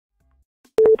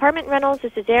Apartment Rentals.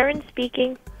 This is Erin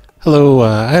speaking. Hello,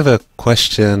 I have a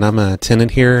question. I'm a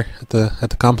tenant here at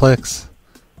the complex.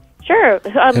 Sure.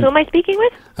 Who am I speaking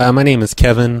with? My name is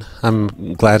Kevin.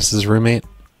 I'm Gladys's roommate.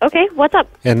 Okay, what's up?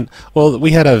 And, well,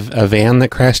 we had a van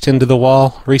that crashed into the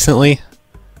wall recently.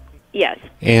 Yes.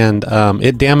 And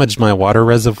it damaged my water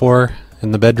reservoir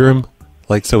in the bedroom.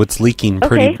 Like, so it's leaking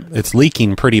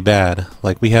pretty bad.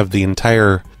 Like, we have the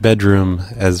entire bedroom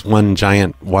as one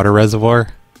giant water reservoir.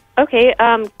 Okay,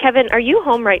 Kevin, are you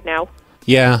home right now?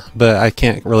 Yeah, but I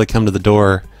can't really come to the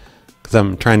door because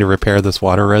I'm trying to repair this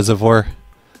water reservoir.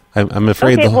 I'm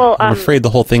afraid I'm afraid the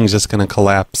whole thing's just going to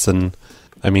collapse, and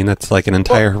I mean that's like an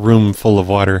entire room full of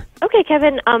water. Okay,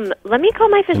 Kevin. Let me call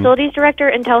my facilities director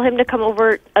and tell him to come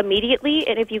over immediately.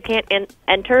 And if you can't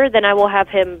enter, then I will have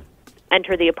him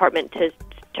enter the apartment to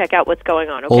check out what's going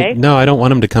on. Okay? Well, no, I don't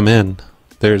want him to come in.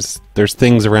 There's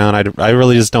things around. I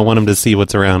really just don't want him to see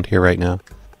what's around here right now.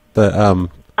 But hold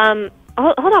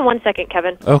on one second,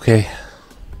 Kevin. Okay.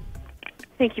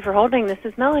 Thank you for holding. This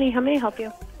is Melanie. How may I help you?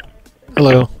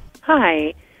 Hello.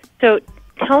 Hi. So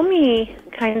tell me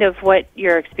kind of what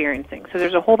you're experiencing. So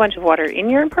there's a whole bunch of water in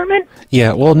your apartment?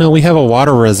 Yeah, well, no, we have a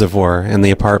water reservoir in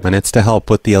the apartment. It's to help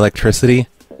with the electricity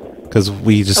because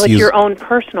we just use... it's your own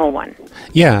personal one?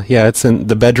 Yeah, it's in...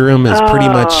 The bedroom is pretty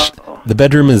much... The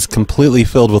bedroom is completely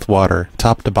filled with water,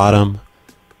 top to bottom.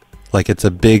 Like it's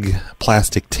a big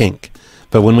plastic tank.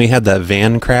 But when we had that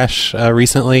van crash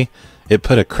recently, it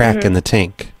put a crack in the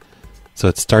tank. So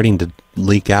it's starting to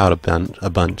leak out a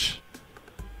bunch.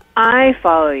 I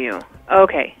follow you.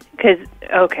 Okay.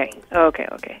 Okay. The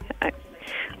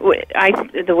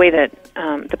way that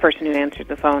the person who answered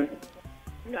the phone,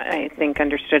 I think,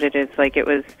 understood it is like it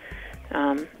was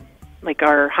like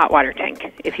our hot water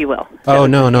tank, if you will. Oh,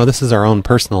 no, this is our own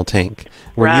personal tank.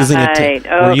 We're using it to... Okay.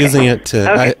 We're using it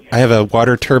to... Okay. I have a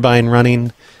water turbine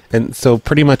running, and so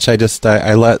pretty much I just...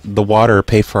 I let the water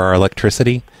pay for our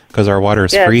electricity, because our water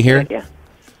is free here. Yeah.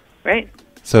 Right.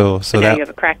 So now that... you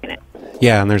have a crack in it.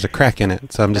 Yeah, and there's a crack in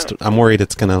it, so I'm worried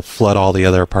it's going to flood all the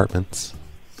other apartments.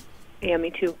 Yeah,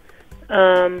 me too.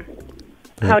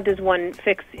 How does one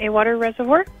fix a water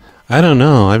reservoir? I don't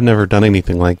know. I've never done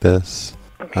anything like this.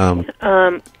 Okay.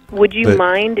 Would you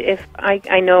mind if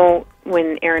I know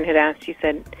when Aaron had asked, you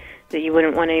said that you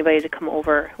wouldn't want anybody to come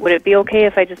over. Would it be okay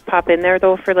if I just pop in there,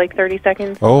 though, for like 30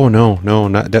 seconds? Oh, no,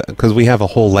 not because we have a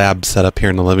whole lab set up here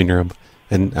in the living room,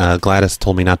 and Gladys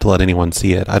told me not to let anyone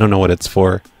see it. I don't know what it's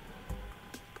for.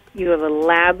 You have a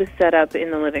lab set up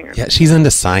in the living room? Yeah, she's into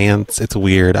science. It's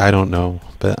weird. I don't know,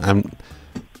 but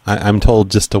I'm told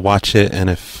just to watch it, and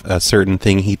if a certain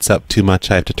thing heats up too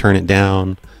much, I have to turn it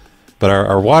down. But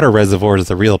our water reservoir is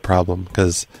the real problem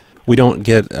because we don't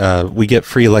get we get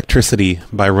free electricity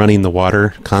by running the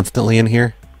water constantly in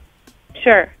here.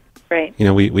 Sure, right. You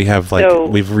know, we have like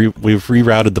we've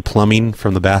rerouted the plumbing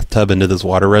from the bathtub into this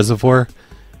water reservoir.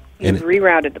 You've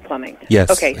rerouted the plumbing.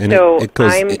 Yes. Okay, so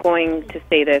I'm going to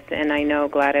say this, and I know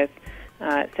Gladys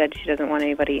said she doesn't want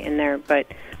anybody in there, but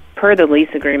per the lease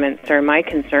agreement, sir, my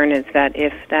concern is that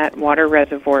if that water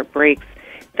reservoir breaks,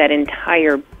 that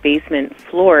entire basement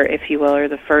floor, if you will, or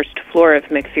the first floor of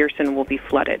McPherson will be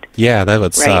flooded. Yeah, that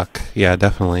would suck. Yeah,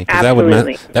 definitely.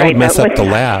 Absolutely. That would mess up the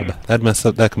lab.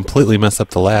 That completely mess up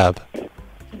the lab.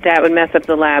 That would mess up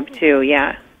the lab too.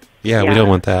 Yeah. Yeah, we don't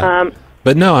want that.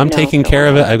 But no, I'm taking care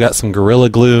of it. I've got some Gorilla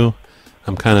Glue.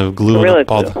 I'm kind of gluing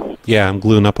up I'm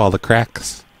gluing up all the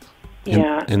cracks. In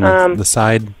the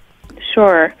side.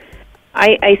 Sure.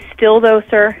 I still, though,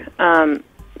 sir,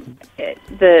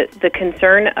 the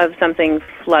concern of something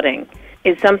flooding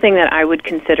is something that I would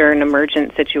consider an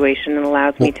emergent situation and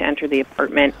allows me to enter the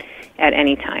apartment at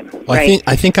any time. Well, right?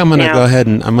 I think I'm going to go ahead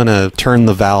and I'm going to turn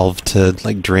the valve to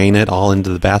like drain it all into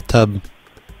the bathtub.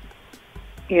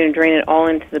 You're going to drain it all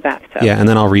into the bathtub? Yeah, and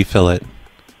then I'll refill it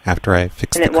after I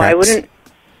fix the cracks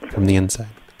from the inside.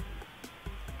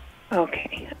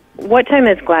 Okay. What time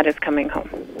is Gladys coming home?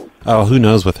 Oh, who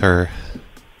knows with her.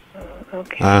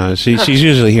 Okay. She's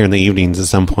usually here in the evenings at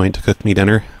some point to cook me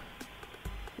dinner.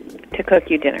 To cook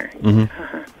you dinner?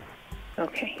 Mm-hmm.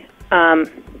 Okay.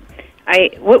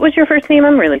 What was your first name?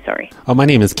 I'm really sorry. Oh, my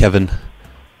name is Kevin.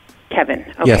 Kevin,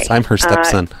 okay. Yes, I'm her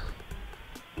stepson.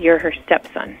 You're her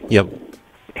stepson? Yep.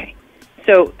 Okay.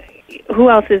 So, who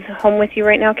else is home with you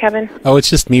right now, Kevin? Oh, it's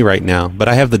just me right now, but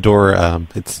I have the door,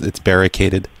 it's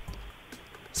barricaded.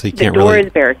 So you can't really... The door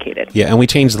is barricaded? Yeah, and we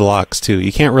changed the locks, too.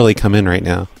 You can't really come in right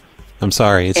now. I'm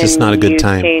sorry, it's just not a good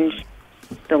time. And you changed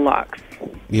the locks?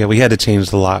 Yeah, we had to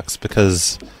change the locks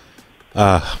because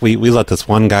we let this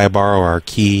one guy borrow our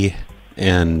key,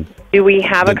 and... Do we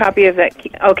have a copy of that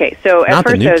key? Okay, so at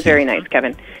first that was very nice,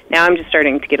 Kevin. Now I'm just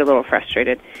starting to get a little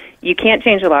frustrated. You can't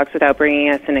change the locks without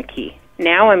bringing us in a key.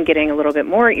 Now I'm getting a little bit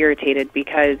more irritated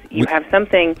because you have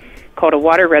something called a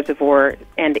water reservoir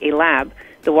and a lab.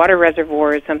 The water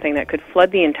reservoir is something that could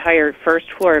flood the entire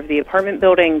first floor of the apartment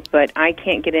building, but I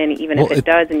can't get in even if it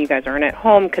does, and you guys aren't at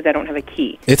home because I don't have a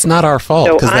key. It's not our fault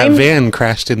because that van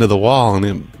crashed into the wall,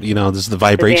 and just the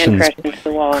vibrations crashed into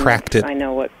the wall cracked it. I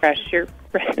know what crashed your...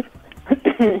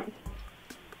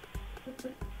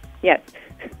 Yes.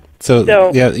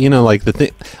 So yeah, like the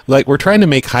thing, like we're trying to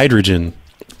make hydrogen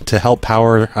to help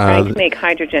power. Trying to make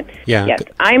hydrogen. Yeah. Yes,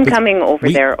 I'm coming over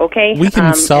there. Okay. We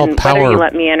can sell and power. Whether you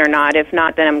let me in or not. If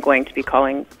not, then I'm going to be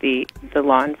calling the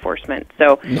law enforcement.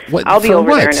 So What, I'll be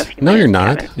over there in a few minutes. No, you're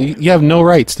not. Kevin. You have no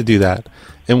rights to do that.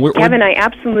 And Kevin, I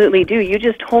absolutely do. You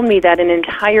just told me that an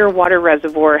entire water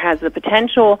reservoir has the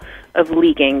potential of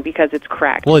leaking because it's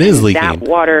cracked. Well, it is leaking. That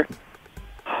water.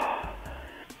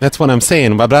 That's what I'm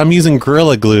saying. But I'm using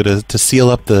Gorilla Glue to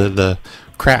seal up the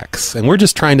cracks, and we're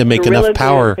just trying to make enough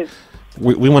power.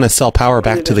 We want to sell power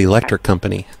back to the electric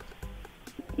company.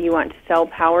 You want to sell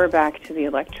power back to the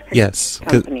electric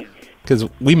company? Because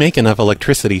we make enough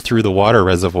electricity through the water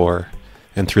reservoir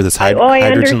and through this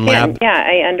hydrogen lab. Yeah,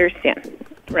 I understand.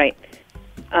 Right.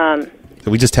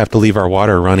 We just have to leave our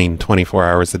water running 24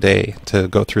 hours a day to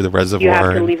go through the reservoir. You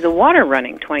have to leave the water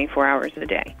running 24 hours a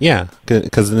day. Yeah,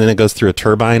 because then it goes through a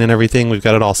turbine and everything. We've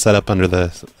got it all set up under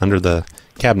the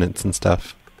cabinets and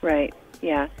stuff. Right.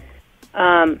 Yeah.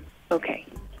 Okay.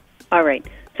 All right.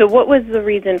 So what was the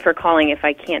reason for calling if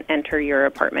I can't enter your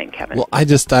apartment, Kevin? Well,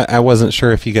 I wasn't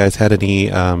sure if you guys had any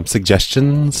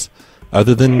suggestions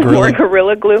other than more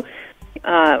Gorilla Glue.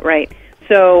 Right.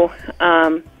 So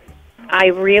I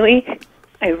really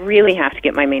have to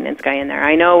get my maintenance guy in there.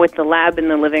 I know with the lab in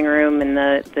the living room and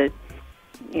the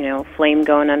flame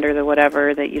going under the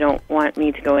whatever that you don't want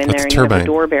me to go in there and you have the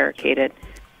door barricaded.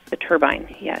 The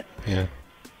turbine, yes. Yeah.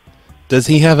 Does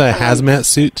he have a hazmat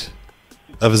suit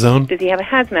of his own? Does he have a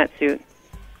hazmat suit?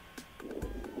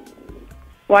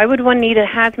 Why would one need a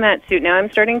hazmat suit? Now I'm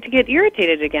starting to get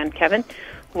irritated again, Kevin.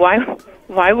 Why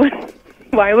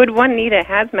would one need a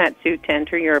hazmat suit to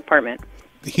enter your apartment?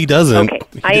 He doesn't.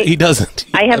 Okay. He doesn't.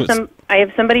 I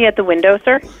have somebody at the window,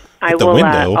 sir. At the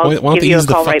window? Why don't they use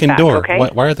the fucking door? Okay?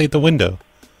 Why are they at the window?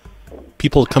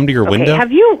 People come to your window?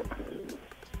 Have you...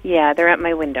 Yeah, they're at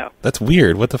my window. That's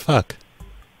weird. What the fuck?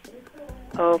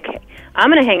 Okay.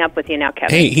 I'm going to hang up with you now, Kevin.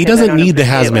 Hey, he doesn't need the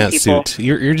hazmat suit.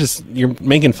 You're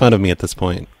making fun of me at this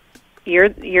point. You're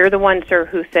the one, sir,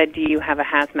 who said, "Do you have a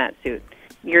hazmat suit?"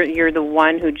 You're the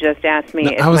one who just asked me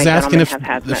if I was my asking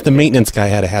if the maintenance guy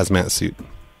had a hazmat suit.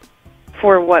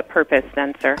 For what purpose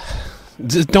then, sir?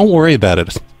 Just don't worry about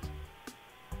it.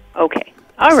 Okay.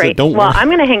 All right. Well, I'm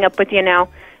going to hang up with you now.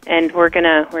 And we're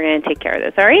gonna take care of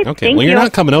this, all right? Okay. Well, you're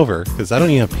not coming over because I don't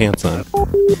even have pants on.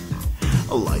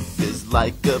 Life is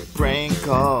like a prank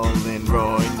call in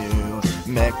Roy, New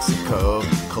Mexico.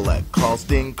 Collect calls,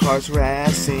 ding cars,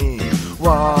 harassing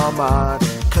Walmart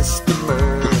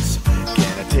customers.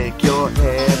 Can I take your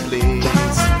head, please?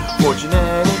 For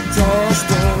genetic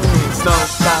testing,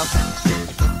 Snowplow.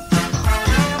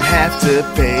 Have to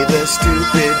pay the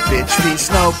stupid bitch fee,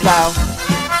 Snowplow.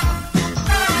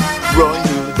 Roy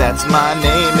Who, that's my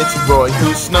name, it's Roy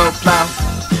Who Snowplow.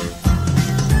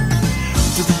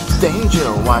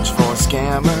 Danger, watch for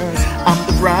scammers. I'm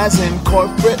the Verizon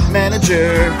corporate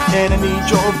manager, and I need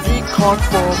your V-card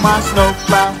for my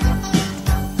snowplow.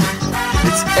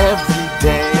 It's every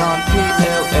day on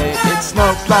PLA, it's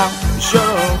Snowplow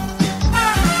Show.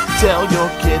 Tell your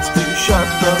kids to shut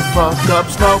the fuck up,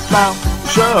 Snowplow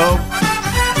Show.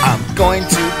 I'm going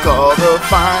to call the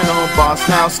final boss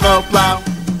now, Snowplow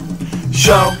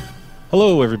Show.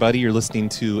 Hello, everybody. You're listening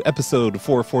to episode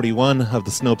 441 of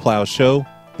the Snowplow Show.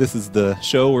 This is the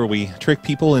show where we trick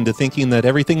people into thinking that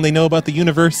everything they know about the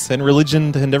universe and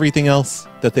religion and everything else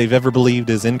that they've ever believed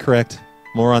is incorrect.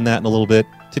 More on that in a little bit.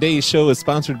 Today's show is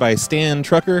sponsored by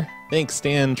Stantrucker. Thanks,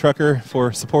 Stantrucker,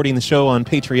 for supporting the show on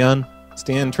Patreon.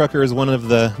 Stantrucker is one of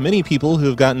the many people who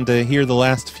have gotten to hear the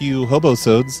last few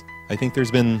hobosodes. I think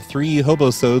there's been 3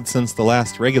 hobosodes since the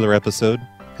last regular episode.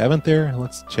 Haven't there?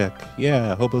 Let's check.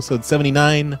 Yeah, hobosode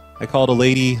 79. I called a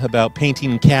lady about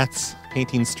painting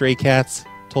stray cats.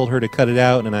 Told her to cut it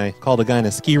out, and I called a guy in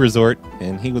a ski resort,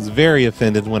 and he was very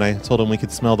offended when I told him we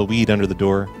could smell the weed under the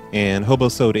door. And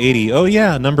hobosode 80. Oh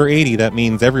yeah, number 80. That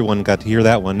means everyone got to hear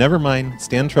that one. Never mind.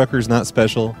 Stantrucker's not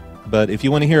special. But if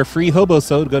you want to hear a free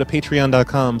hobosode, go to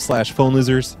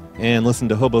patreon.com/phonelosers and listen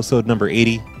to hobosode number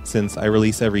 80, since I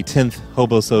release every 10th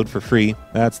hobosode for free.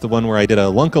 That's the one where I did a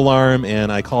lunk alarm,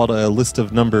 and I called a list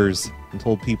of numbers and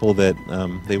told people that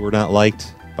they were not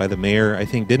liked, by the mayor, I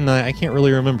think, didn't I? I can't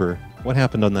really remember what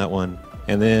happened on that one.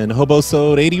 And then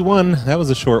Hobosode 81, that was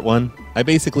a short one. I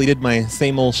basically did my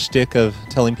same old shtick of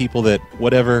telling people that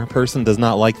whatever person does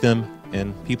not like them,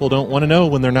 and people don't want to know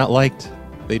when they're not liked.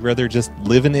 They'd rather just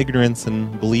live in ignorance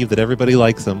and believe that everybody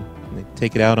likes them. They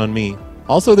take it out on me.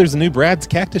 Also, there's a new Brad's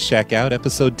Cactus Shack out,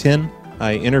 episode 10.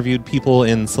 I interviewed people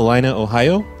in Salina,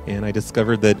 Ohio, and I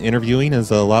discovered that interviewing is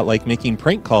a lot like making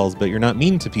prank calls, but you're not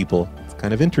mean to people. It's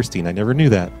kind of interesting. I never knew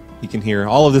that. You can hear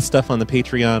all of this stuff on the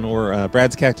Patreon, or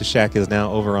Brad's Cactus Shack is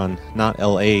now over on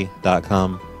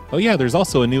notla.com. Oh yeah, there's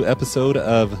also a new episode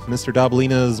of Mr.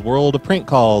 Dabalina's World of Prank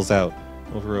Calls out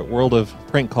over at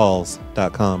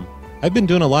worldofprankcalls.com. I've been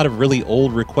doing a lot of really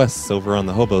old requests over on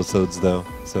the Hobosodes, though.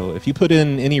 So if you put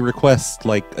in any requests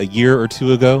like a year or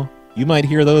two ago, you might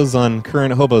hear those on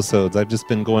current Hobosodes. I've just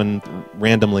been going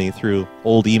randomly through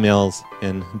old emails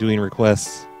and doing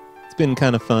requests. It's been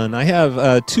kind of fun. I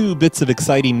have 2 bits of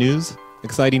exciting news.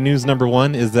 Exciting news number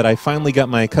 1 is that I finally got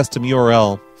my custom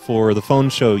URL for The Phone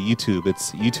Show YouTube.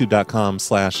 It's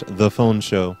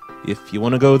youtube.com/thephoneshow. If you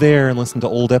want to go there and listen to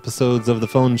old episodes of The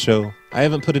Phone Show, I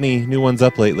haven't put any new ones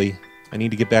up lately. I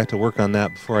need to get back to work on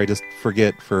that before I just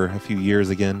forget for a few years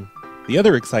again. The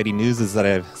other exciting news is that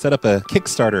I've set up a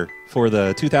Kickstarter for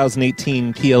the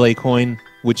 2018 PLA coin,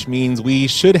 which means we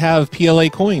should have PLA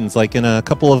coins like in a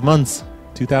couple of months.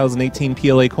 2018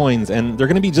 PLA coins, and they're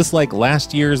going to be just like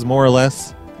last year's, more or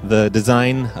less. The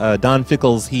design, Don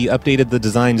Fickles, he updated the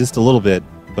design just a little bit,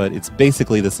 but it's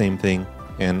basically the same thing.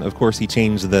 And of course he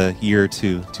changed the year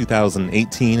to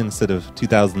 2018 instead of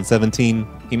 2017.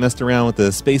 He messed around with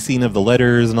the spacing of the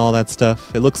letters and all that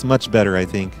stuff. It looks much better, I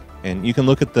think. And you can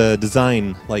look at the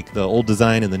design, like the old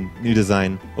design and the new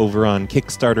design, over on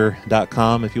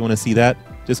Kickstarter.com if you want to see that.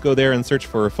 Just go there and search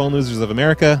for Phone Losers of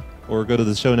America, or go to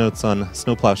the show notes on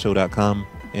snowplowshow.com,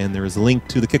 and there is a link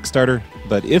to the Kickstarter.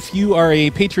 But if you are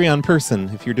a Patreon person,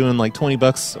 if you're doing like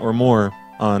 $20 or more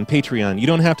on Patreon, you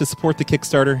don't have to support the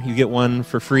Kickstarter. You get one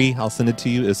for free. I'll send it to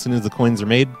you as soon as the coins are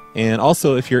made. And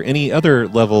also, if you're any other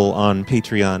level on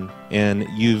Patreon and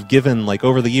you've given, like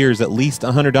over the years, at least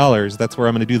 $100, that's where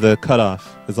I'm going to do the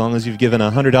cutoff. As long as you've given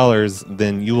 $100,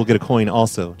 then you will get a coin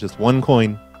also. Just one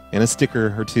coin and a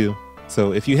sticker or 2.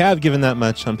 So if you have given that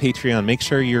much on Patreon, make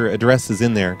sure your address is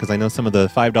in there, because I know some of the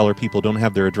 $5 people don't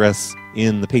have their address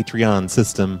in the Patreon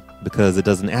system because it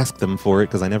doesn't ask them for it,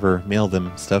 because I never mail them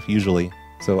stuff usually.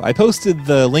 So I posted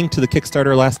the link to the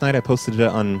Kickstarter last night. I posted it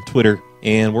on Twitter,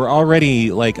 and we're already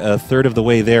like a third of the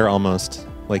way there almost.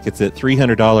 Like it's at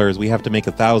 $300. We have to make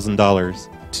 $1,000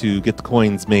 to get the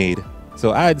coins made.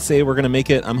 So I'd say we're going to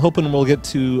make it. I'm hoping we'll get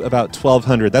to about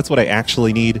 1,200. That's what I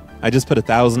actually need. I just put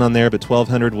 1,000 on there, but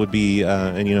 1,200 would be,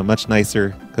 much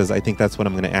nicer, because I think that's what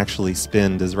I'm going to actually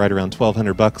spend, is right around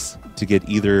 $1,200 to get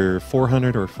either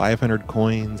 400 or 500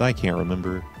 coins. I can't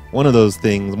remember. One of those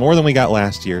things, more than we got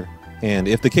last year. And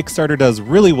if the Kickstarter does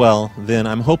really well, then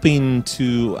I'm hoping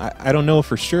to, I don't know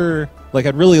for sure, like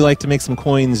I'd really like to make some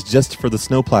coins just for the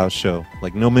Snowplow Show.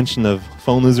 Like no mention of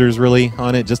Phone Losers really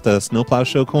on it, just a Snowplow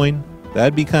Show coin.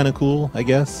 That'd be kind of cool, I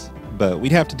guess. But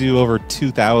we'd have to do over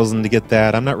 2,000 to get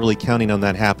that. I'm not really counting on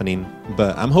that happening.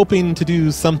 But I'm hoping to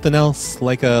do something else,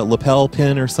 like a lapel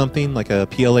pin or something, like a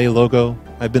PLA logo.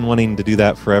 I've been wanting to do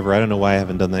that forever. I don't know why I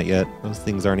haven't done that yet. Those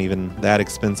things aren't even that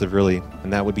expensive, really.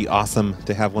 And that would be awesome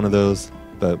to have one of those.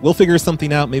 But we'll figure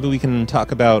something out. Maybe we can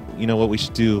talk about, what we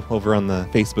should do over on the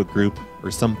Facebook group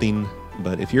or something.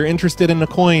 But if you're interested in a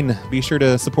coin, be sure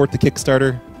to support the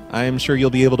Kickstarter. I am sure you'll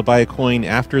be able to buy a coin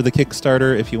after the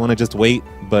Kickstarter if you want to just wait,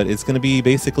 but it's going to be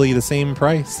basically the same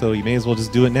price, so you may as well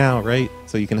just do it now, right?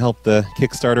 So you can help the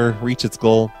Kickstarter reach its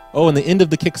goal. Oh, and the end of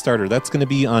the Kickstarter, that's going to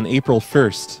be on April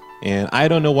 1st. And I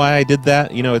don't know why I did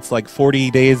that. It's like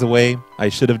 40 days away. I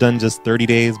should have done just 30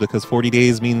 days, because 40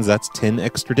 days means that's 10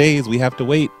 extra days we have to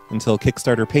wait until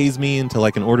Kickstarter pays me, until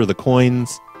I can order the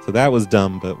coins. So that was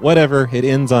dumb, but whatever. It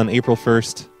ends on April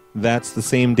 1st. That's the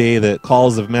same day that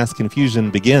Calls of Mass Confusion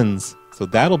begins, so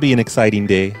that'll be an exciting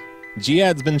day.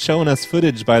 Giad's been showing us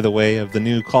footage, by the way, of the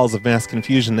new Calls of Mass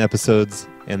Confusion episodes,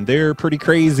 and they're pretty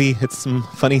crazy. It's some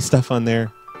funny stuff on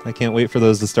there. I can't wait for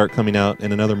those to start coming out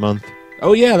in another month.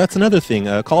 Oh yeah, that's another thing.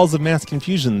 Calls of Mass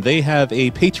Confusion, they have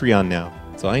a Patreon now,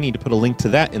 so I need to put a link to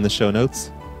that in the show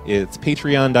notes. It's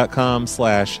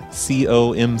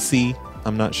patreon.com/COMC.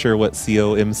 I'm not sure what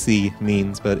COMC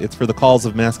means, but it's for the Calls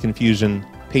of Mass Confusion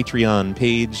Patreon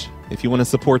page. If you want to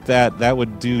support that, that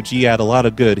would do Giad a lot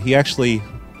of good. He actually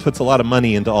puts a lot of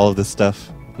money into all of this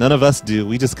stuff. None of us do.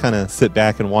 We just kind of sit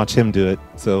back and watch him do it.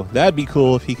 So that'd be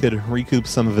cool if he could recoup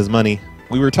some of his money.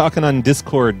 We were talking on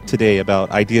Discord today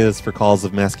about ideas for calls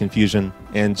of mass confusion,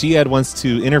 and Giad wants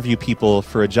to interview people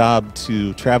for a job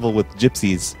to travel with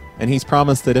gypsies. And he's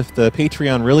promised that if the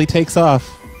Patreon really takes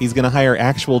off, he's going to hire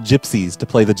actual gypsies to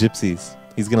play the gypsies.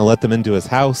 He's going to let them into his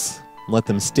house, let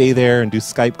them stay there and do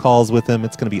Skype calls with him.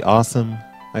 It's going to be awesome.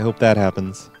 I hope that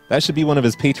happens. That should be one of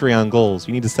his Patreon goals.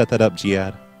 You need to set that up,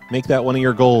 Giad. Make that one of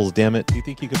your goals, damn it. Do you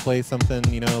think you could play something,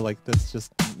 like that's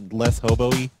just less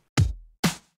hobo-y?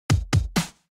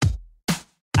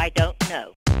 I don't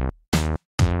know.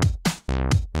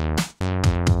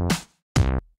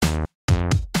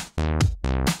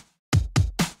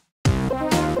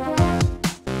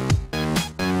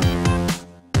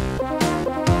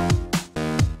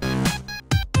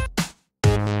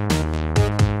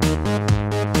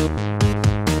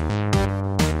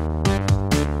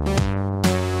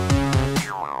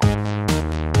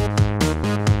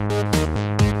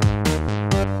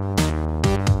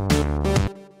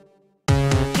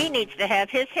 Needs to have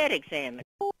his head examined.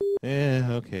 Yeah,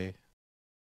 okay.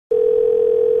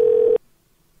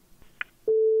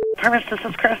 Hermes, this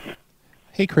is Chris.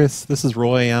 Hey, Chris, this is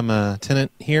Roy. I'm a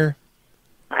tenant here.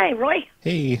 Hi, Roy.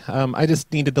 Hey, I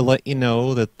just needed to let you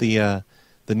know that the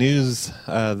news,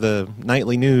 the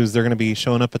nightly news, they're going to be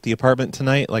showing up at the apartment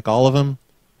tonight, like all of them,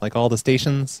 like all the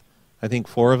stations. I think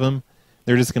 4 of them.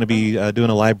 They're just going to be doing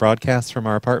a live broadcast from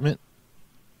our apartment.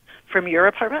 From your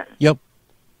apartment? Yep.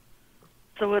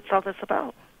 So what's all this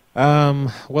about?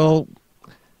 Well,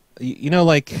 in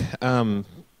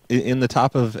the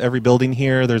top of every building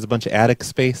here, there's a bunch of attic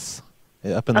space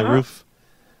up in the roof.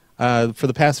 For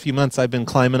the past few months, I've been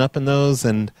climbing up in those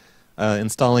and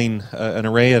installing an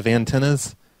array of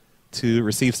antennas to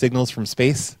receive signals from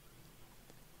space.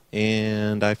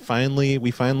 And we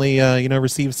finally,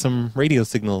 received some radio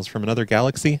signals from another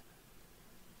galaxy.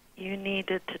 You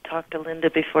needed to talk to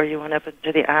Linda before you went up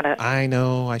into the attic. I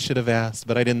know, I should have asked,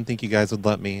 but I didn't think you guys would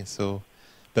let me.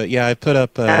 But yeah, I put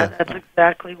up... that's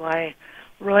exactly why.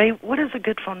 Roy, what is a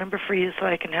good phone number for you so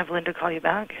I can have Linda call you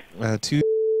back?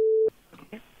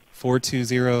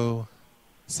 420-6969.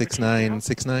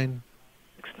 6969.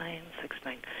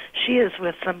 She is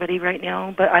with somebody right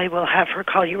now, but I will have her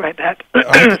call you right back.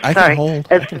 I can hold.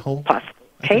 As I can hold. Possible.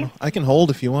 Okay? I can hold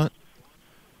if you want.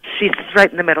 She's right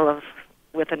in the middle of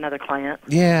with another client.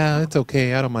 Yeah, it's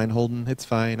okay. I don't mind holding. It's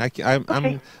fine. I'm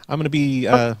going to be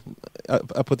up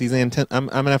with these antennas. I'm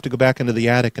going to have to go back into the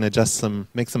attic and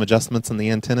make some adjustments on the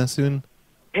antenna soon.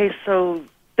 Okay, so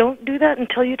don't do that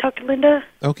until you talk to Linda.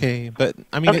 Okay, but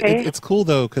I mean, it's cool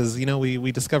though because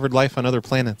we discovered life on other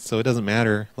planets, so it doesn't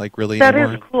matter really anymore.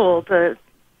 That is cool.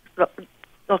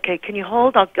 Okay, can you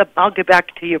hold? I'll get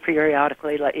back to you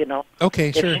periodically. Let you know.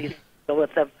 Okay, sure. She's still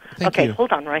with them. Thank you.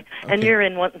 Hold on, Roy. Okay. And you're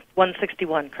in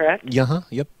 161, correct? Yeah.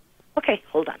 Yep. Okay,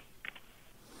 hold on.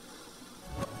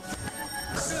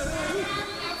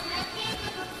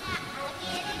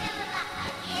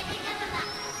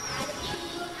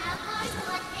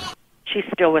 She's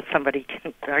still with somebody.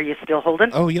 Are you still holding?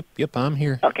 Oh, yep, I'm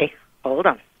here. Okay, hold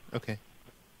on. Okay.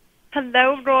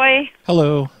 Hello, Roy.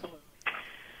 Hello.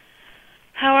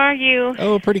 How are you?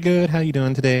 Oh, pretty good. How you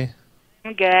doing today?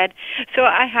 I'm good. So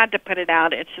I had to put it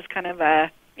out. It's just kind of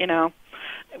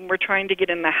we're trying to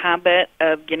get in the habit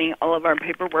of getting all of our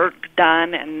paperwork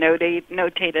done and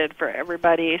notated for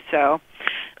everybody. So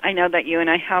I know that you and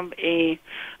I have an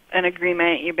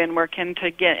agreement. You've been working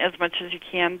to get as much as you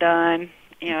can done,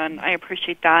 and I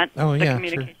appreciate that. Oh, the yeah,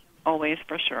 communication, sure. Always,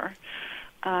 for sure.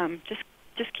 Just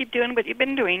keep doing what you've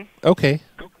been doing. Okay.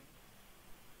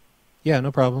 Yeah,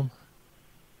 no problem.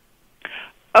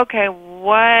 Okay,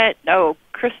 what? Oh,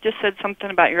 Chris just said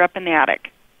something about you're up in the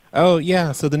attic. Oh,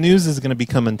 yeah, so the news is going to be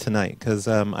coming tonight because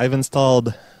I've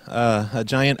installed a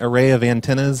giant array of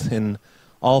antennas in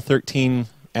all 13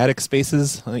 attic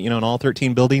spaces, in all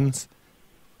 13 buildings.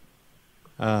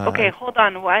 Okay, hold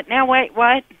on. What? Now, wait,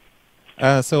 what?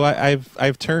 So I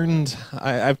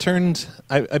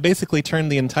basically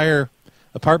turned the entire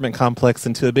apartment complex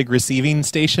into a big receiving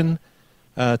station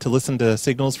to listen to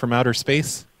signals from outer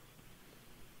space.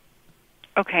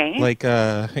 Okay. Like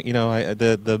the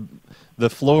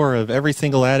floor of every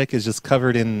single attic is just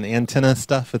covered in antenna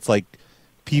stuff. It's like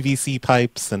PVC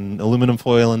pipes and aluminum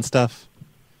foil and stuff.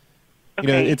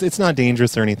 Okay. It's not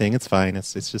dangerous or anything. It's fine.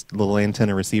 It's just little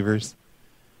antenna receivers,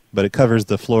 but it covers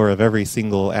the floor of every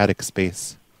single attic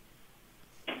space.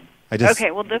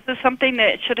 Okay. Well, this is something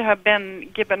that should have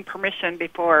been given permission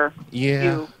before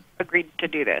you agreed to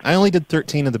do this. I only did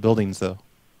 13 of the buildings, though.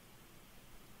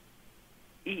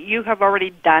 You have already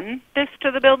done this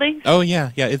to the building? Oh, yeah,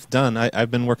 it's done.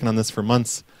 I've been working on this for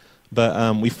months.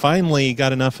 But we finally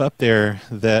got enough up there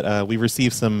that we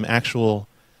received some actual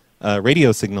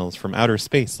radio signals from outer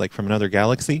space, like from another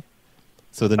galaxy.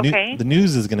 So the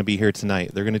news is going to be here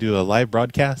tonight. They're going to do a live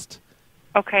broadcast.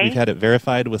 Okay. We've had it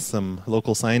verified with some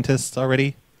local scientists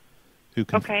already who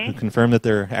confirm that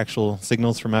they're actual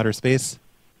signals from outer space.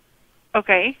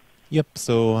 Okay. Yep.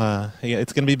 So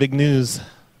it's going to be big news.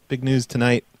 Big news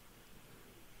tonight.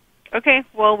 Okay.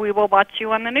 Well, we will watch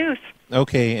you on the news.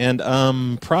 Okay,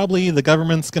 and probably the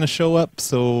government's going to show up.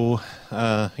 So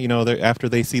after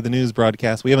they see the news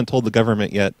broadcast, we haven't told the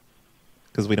government yet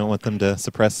because we don't want them to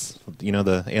suppress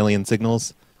the alien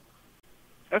signals.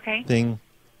 Okay. Thing.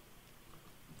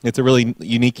 It's a really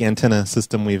unique antenna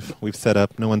system we've set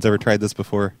up. No one's ever tried this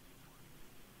before.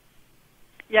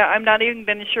 Yeah, I'm not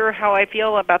even sure how I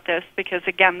feel about this because,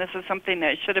 again, this is something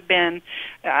that should have been,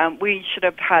 we should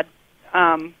have had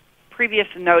previous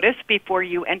notice before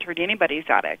you entered anybody's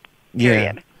attic,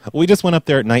 period. Yeah. We just went up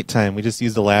there at nighttime. We just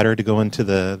used a ladder to go into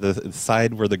the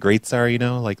side where the grates are,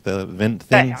 like the vent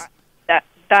things.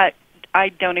 That I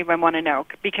don't even want to know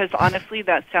because, honestly,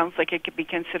 that sounds like it could be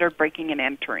considered breaking and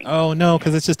entering. Oh, no,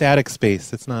 because it's just attic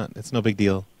space. It's no big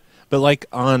deal. But like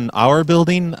on our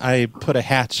building, I put a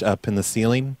hatch up in the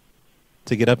ceiling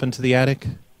to get up into the attic.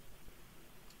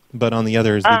 But on the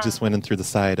others, we just went in through the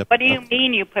side. What do you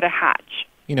mean you put a hatch?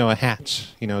 A hatch.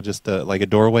 Just like a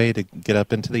doorway to get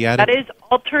up into the attic. That is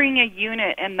altering a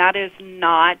unit, and that is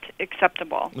not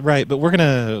acceptable. Right, but we're going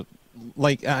to,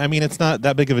 it's not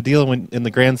that big of a deal in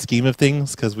the grand scheme of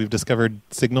things because we've discovered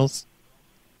signals.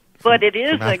 But it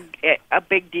is a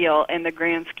big deal in the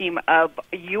grand scheme of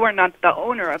you are not the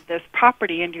owner of this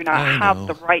property and do not have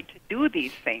the right to do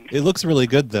these things. It looks really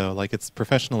good, though. Like it's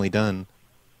professionally done.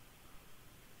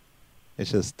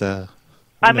 It's just...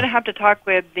 I'm going to have to talk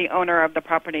with the owner of the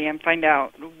property and find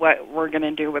out what we're going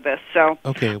to do with this. So,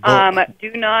 okay, well,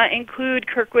 do not include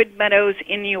Kirkwood Meadows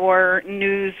in your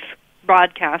news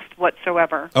broadcast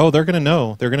whatsoever. Oh, they're going to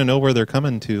know. They're going to know where they're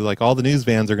coming to. Like all the news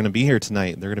vans are going to be here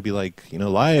tonight. They're going to be like,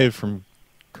 live from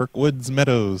Kirkwood's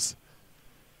Meadows.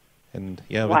 And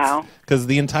yeah, wow. Because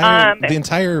the entire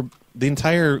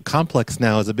complex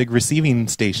now is a big receiving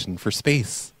station for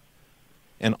space.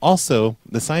 And also,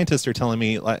 the scientists are telling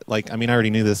me, I already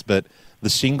knew this, but the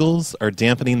shingles are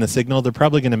dampening the signal. They're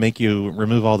probably going to make you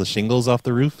remove all the shingles off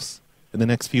the roofs in the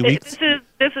next few weeks.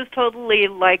 This is totally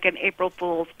like an April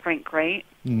Fool's prank, right?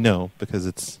 No, because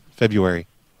it's February.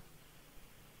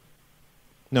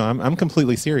 No, I'm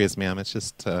completely serious, ma'am. It's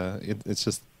just it's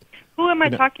just. Who am I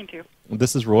talking to?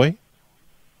 This is Roy.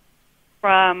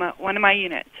 From one of my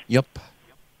units. Yep.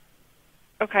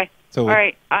 Okay. So, all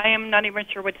right. I am not even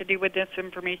sure what to do with this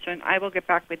information. I will get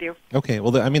back with you. Okay.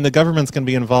 Well, the government's going to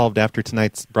be involved after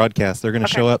tonight's broadcast. They're going to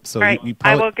show up. So all right. you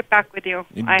probably, I will get back with you.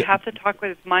 I have to talk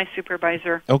with my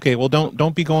supervisor. Okay. Well,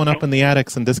 don't be going up in the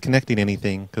attics and disconnecting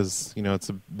anything because it's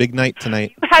a big night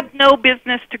tonight. You had no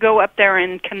business to go up there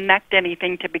and connect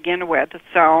anything to begin with.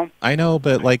 So I know,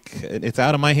 but it's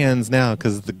out of my hands now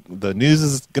because the news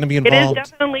is going to be involved. It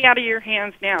is definitely out of your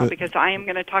hands now because I am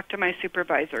going to talk to my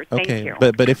supervisor. Thank you.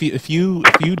 But if you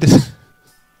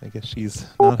I guess she's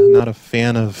not a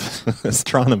fan of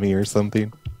astronomy or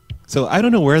something. So I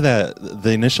don't know where the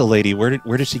initial lady, where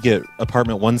did she get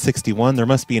apartment 161? There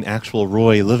must be an actual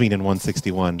Roy living in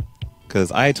 161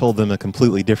 because I told them a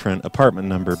completely different apartment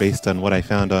number based on what I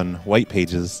found on white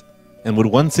pages. And would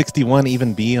 161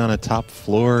 even be on a top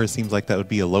floor? It seems like that would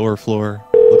be a lower floor.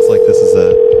 Looks like this is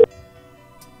a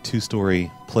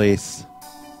 2-story place.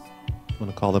 I'm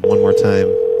going to call them one more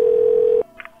time.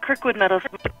 Kirkwood Meadows.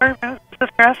 Is this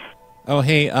Chris? Oh,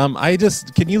 hey,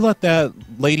 can you let that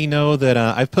lady know that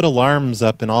I've put alarms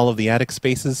up in all of the attic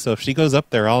spaces, so if she goes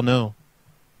up there, I'll know.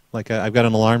 I've got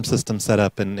an alarm system set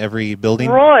up in every building.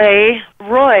 Roy.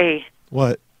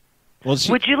 What? Well,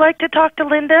 would you like to talk to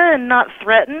Linda and not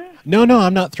threaten? No,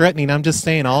 I'm not threatening. I'm just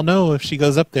saying I'll know if she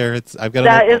goes up there.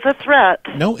 That is a threat.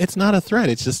 No, it's not a threat.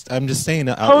 I'm just saying.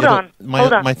 Hold on.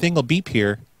 My thing will beep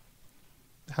here.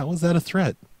 How is that a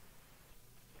threat?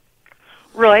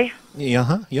 Roy?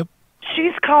 Yep.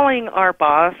 She's calling our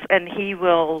boss, and he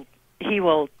will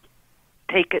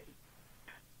take it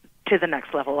to the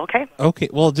next level, okay? Okay,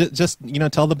 well, just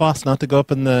tell the boss not to go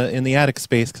up in the attic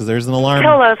space because there's an alarm.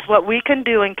 Tell us what we can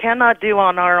do and cannot do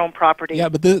on our own property. Yeah,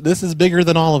 but this is bigger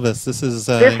than all of us. This is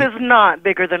not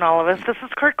bigger than all of us. This is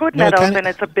Kirkwood Meadows, and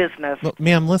it's a business. Well,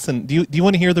 ma'am, listen, do you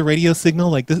want to hear the radio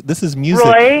signal? This is music.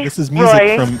 Roy, this is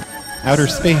music from outer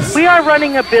space. We are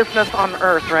running a business on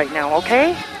Earth right now,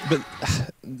 okay? But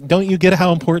don't you get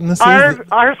how important this is?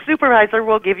 Our supervisor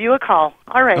will give you a call.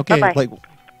 All right, okay, bye-bye.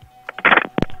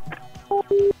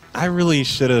 I really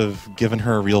should have given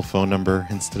her a real phone number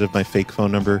instead of my fake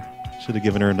phone number. Should have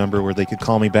given her a number where they could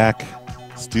call me back.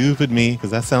 Stupid me, because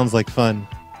that sounds like fun.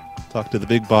 Talk to the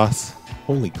big boss.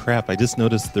 Holy crap, I just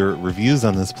noticed the reviews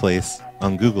on this place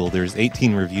on Google. There's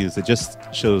 18 reviews. It just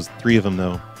shows 3 of them,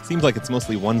 though. Seems like it's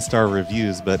mostly 1-star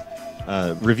reviews,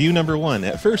 but review number 1.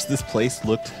 At first, this place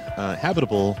looked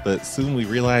habitable, but soon we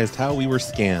realized how we were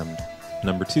scammed.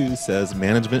 Number 2 says,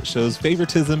 management shows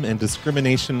favoritism and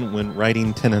discrimination when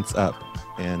writing tenants up.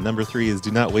 And number 3 is, do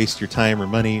not waste your time or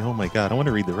money. Oh my god, I want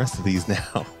to read the rest of these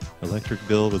now. Electric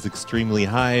bill was extremely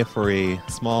high for a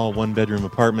small 1-bedroom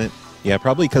apartment. Yeah,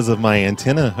 probably because of my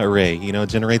antenna array. You know, it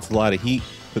generates a lot of heat,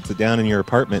 puts it down in your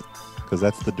apartment, because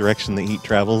that's the direction the heat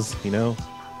travels, you know.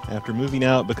 After moving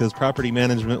out, because property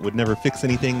management would never fix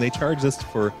anything, they charged us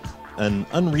for an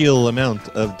unreal amount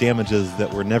of damages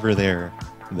that were never there.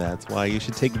 That's why you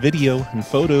should take video and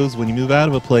photos when you move out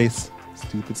of a place.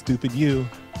 Stupid, stupid you.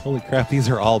 Holy crap, these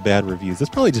are all bad reviews. It's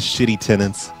probably just shitty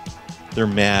tenants. They're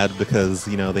mad because,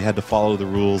 you know, they had to follow the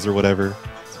rules or whatever.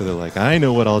 So they're like, I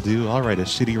know what I'll do. I'll write a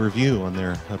shitty review on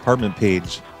their apartment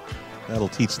page. That'll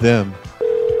teach them.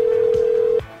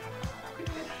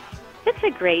 It's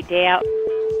a great day out.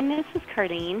 This is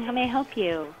Cardine. How may I help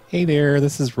you? Hey there,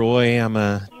 this is Roy. I'm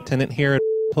a tenant here at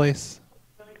the place.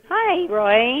 Hi,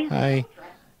 Roy. Hi.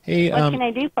 Hey, what can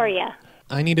I do for you?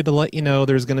 I needed to let you know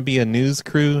there's going to be a news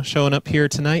crew showing up here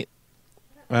tonight.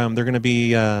 They're going to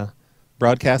be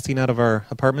broadcasting out of our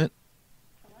apartment.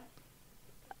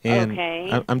 And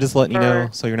okay. I'm just letting you know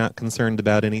so you're not concerned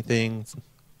about anything.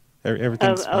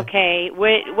 Everything's fine. Okay.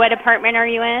 What apartment are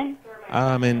you in?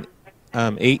 In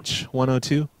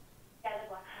H102.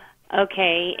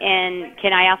 Okay. And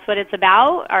can I ask what it's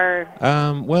about? Or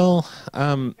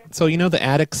so you know the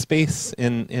attic space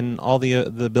in all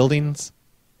the buildings?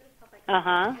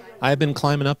 Uh-huh. I've been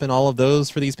climbing up in all of those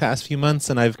for these past few months,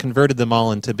 and I've converted them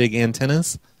all into big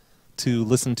antennas to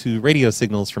listen to radio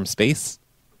signals from space.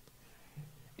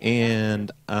 And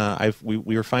we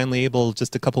were finally able,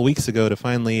 just a couple weeks ago, to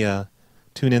finally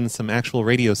tune in some actual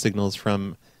radio signals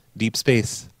from deep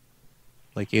space,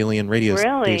 like alien radio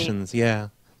stations. Yeah.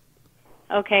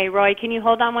 Okay, Roy, can you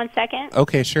hold on 1 second?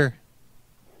 Okay, sure.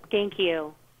 Thank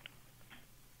you.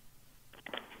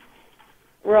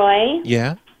 Roy?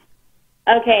 Yeah?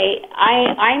 Okay,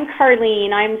 I'm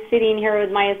Carlene. I'm sitting here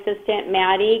with my assistant,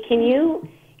 Maddie. Can you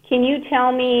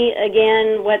tell me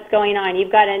again what's going on?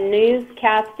 You've got a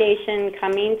newscast station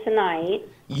coming tonight.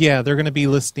 Yeah, they're going to be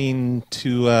listening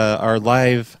to our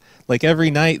live. Like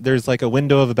every night, there's like a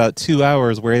window of about 2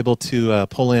 hours. We're able to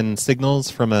pull in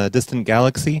signals from a distant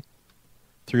galaxy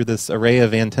through this array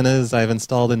of antennas I've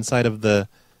installed inside of the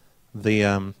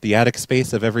attic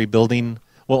space of every building.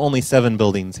 Well, only 7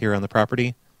 buildings here on the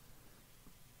property.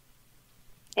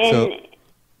 And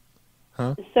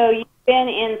so you've been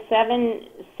in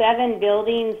seven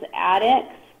buildings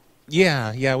attics?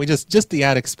 Yeah, we just the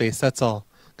attic space, that's all.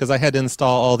 Because I had to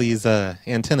install all these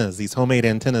antennas, these homemade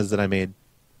antennas that I made.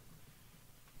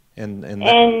 And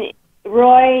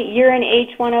Roy, you're in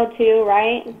H102,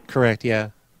 right? Correct, yeah.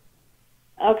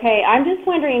 Okay, I'm just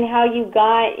wondering how you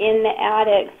got in the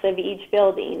attics of each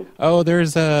building. Oh,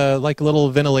 there's a like little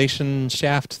ventilation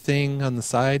shaft thing on the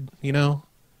side, you know?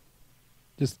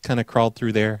 Just kind of crawled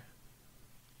through there.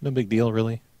 No big deal,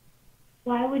 really.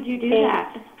 Why would you do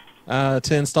that?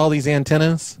 To install these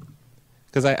antennas.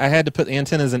 Because I had to put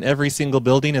antennas in every single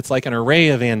building. It's like an array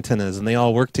of antennas, and they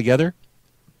all work together.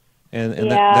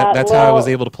 And that's how I was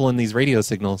able to pull in these radio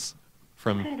signals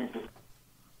from...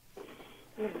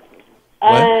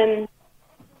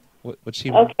 What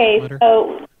she Okay,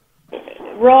 so,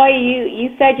 Roy,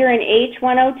 you said you're in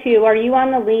H102. Are you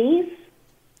on the lease?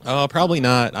 Oh, probably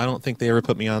not. I don't think they ever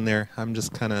put me on there. I'm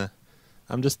just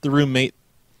the roommate.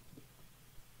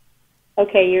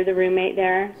 Okay, you're the roommate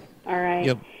there. All right.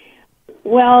 Yep.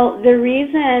 Well, the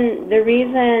reason,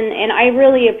 and I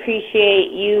really appreciate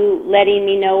you letting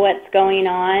me know what's going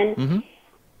on. Mm-hmm.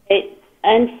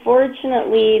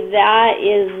 Unfortunately, that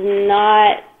is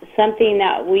not something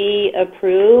that we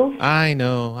approve. I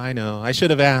know. I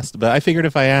should have asked, but I figured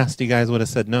if I asked, you guys would have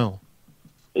said no.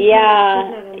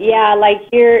 Yeah, like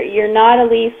you're not a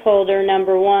leaseholder,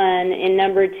 number one, and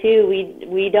number two,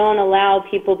 we don't allow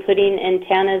people putting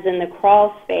antennas in the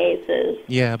crawl spaces.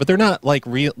 Yeah, but they're not like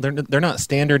real. They're not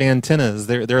standard antennas.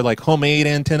 They're like homemade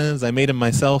antennas. I made them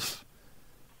myself.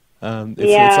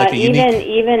 It's like a unique...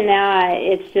 even that,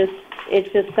 it's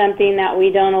just something that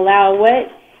we don't allow.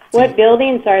 What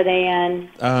buildings are they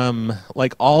in?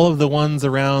 Like all of the ones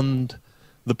around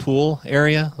the pool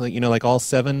area, like like all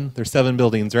 7. There's 7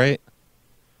 buildings, right?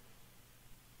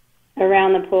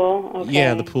 Around the pool, okay.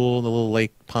 Yeah, the pool, the little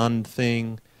lake pond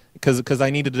thing, because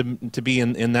I needed to be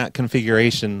in that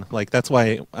configuration. Like that's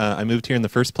why I moved here in the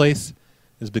first place,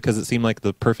 is because it seemed like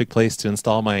the perfect place to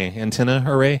install my antenna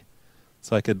array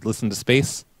so I could listen to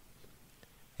space.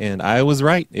 And I was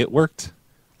right. It worked.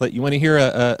 But you want to hear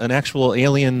an actual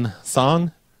alien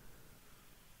song?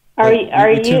 Are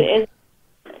you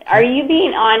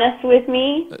being honest with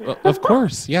me? Of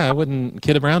course. Yeah, I wouldn't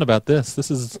kid around about this.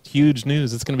 This is huge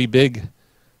news. It's going to be big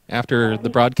after the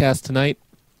broadcast tonight.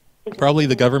 Probably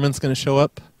the government's going to show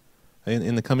up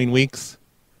in the coming weeks.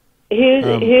 Who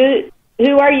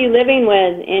are you living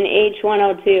with in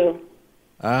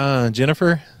H102?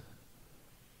 Jennifer?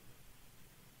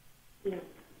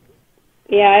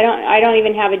 Yeah, I don't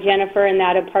even have a Jennifer in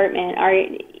that apartment. Are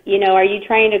you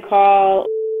trying to call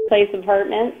Place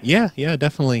Apartments? Yeah,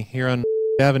 definitely. Here on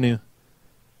Avenue.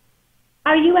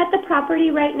 Are you at the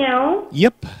property right now?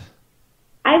 Yep.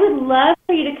 I would love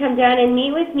for you to come down and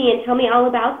meet with me and tell me all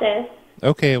about this.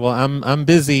 Okay, well, I'm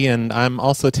busy, and I'm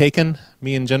also taken.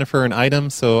 Me and Jennifer an item,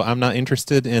 so I'm not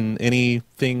interested in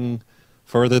anything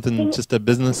further than just a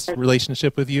business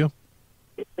relationship with you.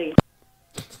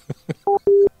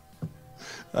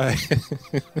 Well,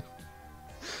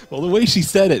 the way she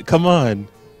said it, come on.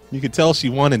 You could tell she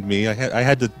wanted me. I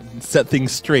had to set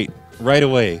things straight right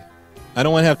away. I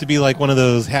don't want to have to be like one of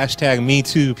those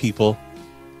 #MeToo people.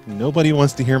 Nobody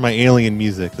wants to hear my alien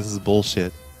music. This is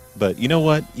bullshit. But you know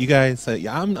what, you guys?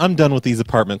 I'm done with these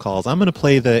apartment calls. I'm going to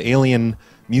play the alien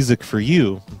music for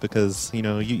you because,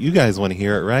 you guys want to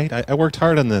hear it, right? I worked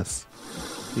hard on this.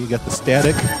 You got the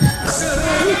static.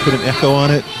 Put an echo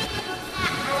on it.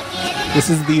 This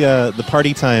is the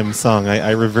party time song.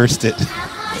 I reversed it.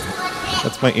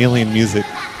 That's my alien music.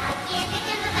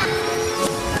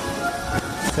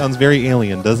 Sounds very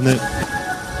alien, doesn't it?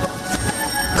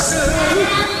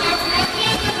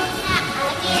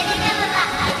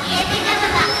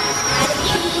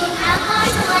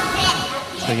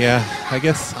 So yeah, I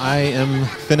guess I am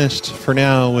finished for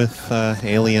now with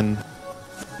alien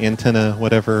antenna,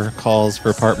 whatever, calls for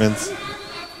apartments.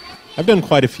 I've done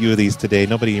quite a few of these today.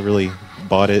 Nobody really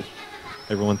bought it.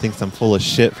 Everyone thinks I'm full of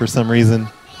shit for some reason.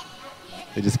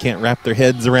 They just can't wrap their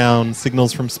heads around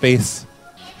signals from space,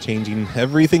 changing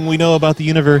everything we know about the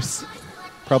universe.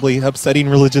 Probably upsetting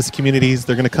religious communities.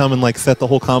 They're going to come and set the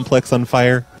whole complex on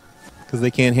fire because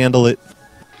they can't handle it.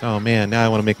 Oh man, now I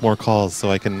want to make more calls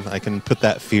so I can put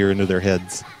that fear into their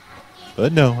heads.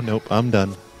 But nope, I'm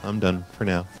done. I'm done for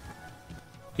now.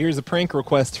 Here's a prank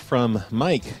request from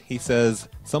Mike. He says,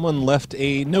 someone left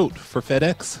a note for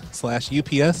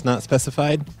FedEx/UPS, not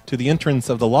specified, to the entrance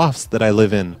of the lofts that I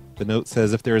live in. The note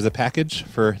says, if there is a package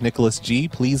for Nicholas G.,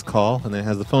 please call, and it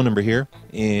has the phone number here.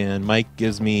 And Mike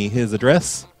gives me his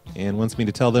address and wants me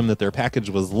to tell them that their package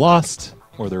was lost,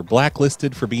 or they're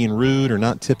blacklisted for being rude or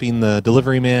not tipping the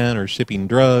delivery man or shipping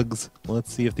drugs.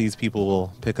 Let's see if these people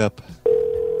will pick up.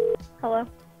 Hello?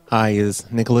 Hi, is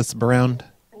Nicholas around?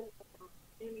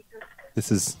 This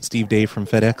is Steve Dave from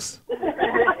FedEx.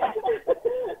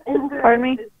 Pardon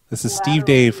me? This is Steve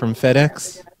Dave from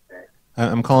FedEx.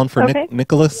 I'm calling for Okay.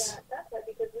 Nicholas.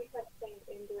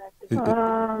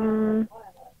 For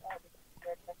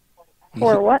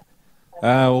what?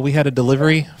 Well, we had a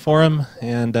delivery for him,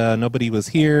 and nobody was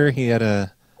here. He had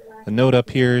a note up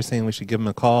here saying we should give him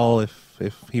a call if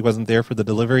he wasn't there for the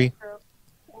delivery.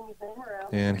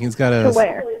 And he's got a... To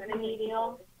where?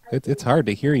 It's hard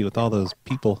to hear you with all those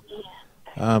people.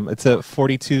 It's at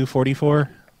 4244.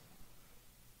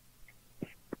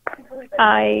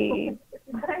 I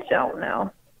don't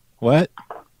know. What?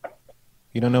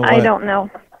 You don't know what? I don't know.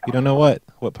 You don't know what?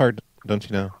 What part don't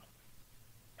you know?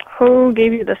 Who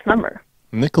gave you this number?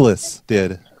 Nicholas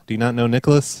did. Do you not know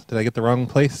Nicholas? Did I get the wrong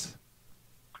place?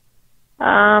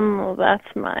 Well, that's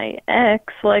my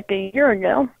ex, a year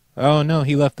ago. Oh, no,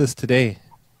 he left this today.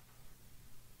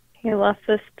 He left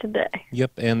this today.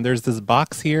 Yep, and there's this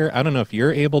box here. I don't know if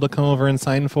you're able to come over and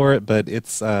sign for it, but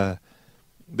it's, there's...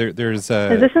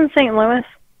 Is this in St. Louis?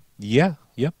 Yeah,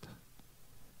 yep.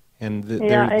 And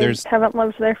I haven't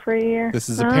lived there for a year. This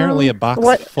is apparently a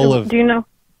box full of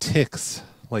ticks.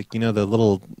 The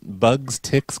little bugs,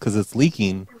 ticks, because it's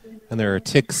leaking, and there are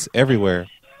ticks everywhere.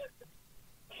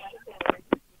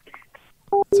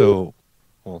 So,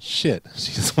 well, shit.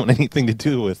 She doesn't want anything to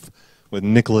do with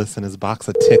Nicholas and his box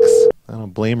of ticks. I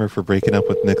don't blame her for breaking up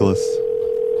with Nicholas.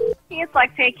 Hey, it's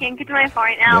Lexi. I can't get to my phone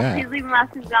right now. Yeah. Please leave a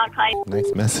message and I'll call you.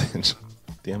 Nice message.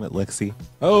 Damn it, Lexi.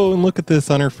 Oh, and look at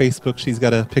this on her Facebook. She's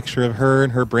got a picture of her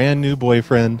and her brand new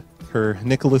boyfriend, her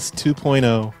Nicholas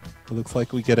 2.0. It looks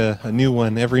like we get a new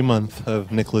one every month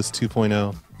of Nicholas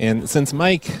 2.0. And since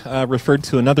Mike referred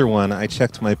to another one, I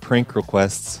checked my prank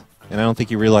requests, and I don't think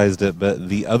he realized it, but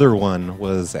the other one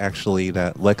was actually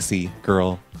that Lexi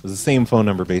girl. It was the same phone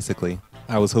number, basically.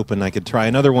 I was hoping I could try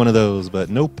another one of those, but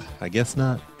nope, I guess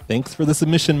not. Thanks for the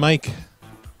submission, Mike.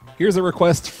 Here's a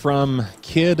request from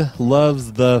Kid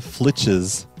Loves the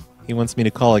Flitches. He wants me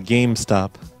to call a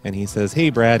GameStop, and he says, "Hey,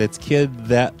 Brad, it's Kid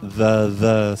that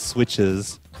the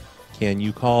switches. Can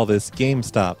you call this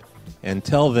GameStop and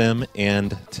tell them,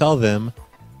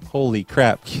 holy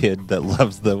crap, kid that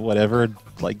loves the whatever,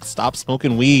 like, stop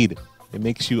smoking weed. It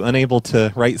makes you unable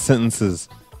to write sentences.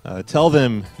 Tell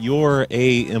them you're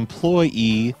a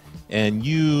employee and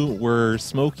you were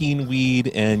smoking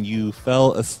weed and you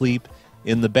fell asleep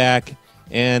in the back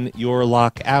and you're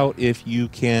locked out if you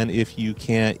can. If you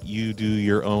can't, you do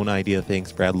your own idea.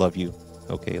 Thanks, Brad. Love you."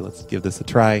 Okay, let's give this a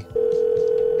try.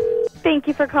 Thank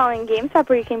you for calling GameStop,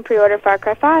 where you can pre-order Far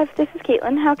Cry 5. This is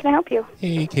Caitlin. How can I help you?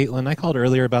 Hey, Caitlin. I called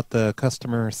earlier about the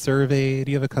customer survey.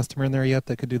 Do you have a customer in there yet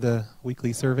that could do the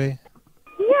weekly survey?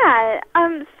 Yeah.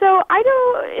 So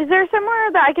is there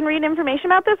somewhere that I can read information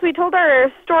about this? We told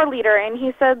our store leader, and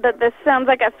he said that this sounds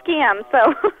like a scam,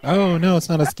 so. Oh, no, it's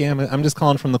not a scam. I'm just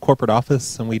calling from the corporate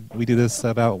office, and we do this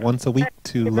about once a week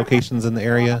to locations in the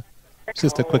area. It's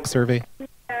just a quick survey.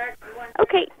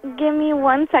 Okay, give me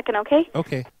 1 second, okay?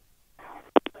 Okay.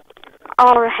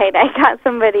 All right, I got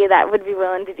somebody that would be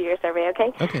willing to do your survey,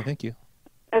 okay? Okay, thank you.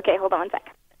 Okay, hold on 1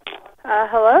 second.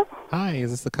 Hello? Hi,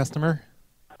 is this the customer?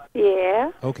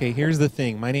 Yeah. Okay, here's the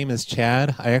thing. My name is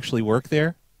Chad. I actually work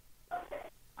there.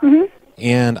 Mm-hmm.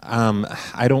 And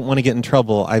I don't want to get in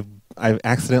trouble. I've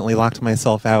accidentally locked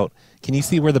myself out. Can you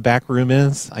see where the back room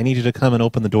is? I need you to come and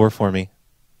open the door for me.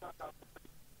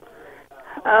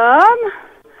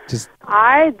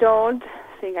 I don't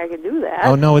think I can do that.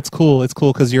 Oh, no, it's cool. It's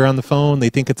cool because you're on the phone. They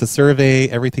think it's a survey.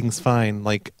 Everything's fine.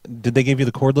 Like, did they give you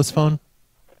the cordless phone?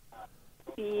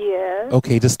 Yes.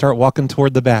 Okay, just start walking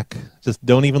toward the back. Just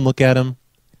don't even look at them.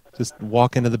 Just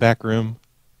walk into the back room.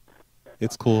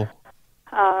 It's cool.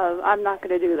 I'm not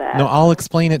going to do that. No, I'll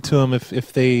explain it to them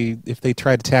if they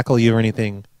try to tackle you or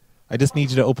anything. I just need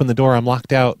you to open the door. I'm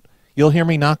locked out. You'll hear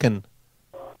me knocking.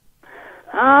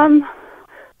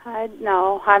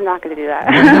 No, I'm not going to do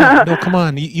that. No, come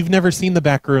on. You've never seen the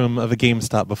back room of a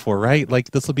GameStop before, right?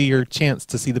 Like, this will be your chance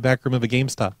to see the back room of a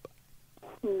GameStop.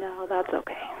 No, that's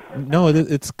okay. No,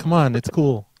 it's come on. It's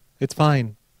cool. It's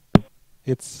fine.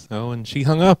 And she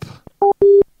hung up.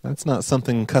 That's not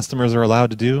something customers are allowed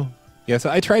to do. Yeah, so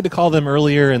I tried to call them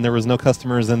earlier, and there was no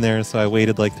customers in there, so I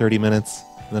waited like 30 minutes.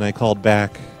 And then I called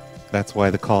back. That's why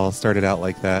the call started out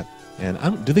like that.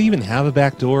 And do they even have a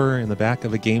back door in the back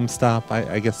of a GameStop?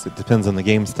 I guess it depends on the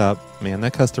GameStop. Man,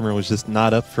 that customer was just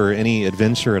not up for any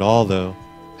adventure at all, though.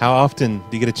 How often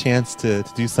do you get a chance to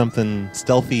do something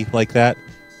stealthy like that?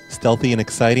 Stealthy and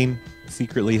exciting?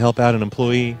 Secretly help out an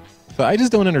employee? But I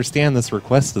just don't understand this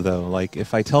request, though. Like,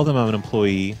 if I tell them I'm an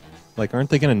employee, like,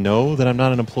 aren't they going to know that I'm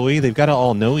not an employee? They've got to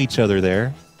all know each other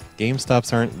there.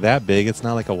 GameStops aren't that big. It's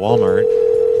not like a Walmart.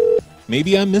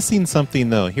 Maybe I'm missing something,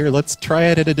 though. Here, let's try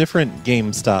it at a different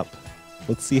GameStop.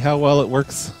 Let's see how well it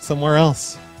works somewhere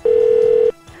else.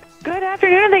 Good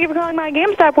afternoon. Thank you for calling my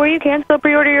GameStop, where you can still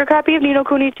pre-order your copy of Ni no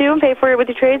Kuni 2 and pay for it with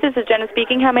your trades. This is Jenna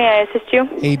speaking. How may I assist you?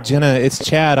 Hey, Jenna, it's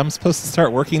Chad. I'm supposed to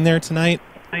start working there tonight,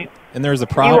 and there's a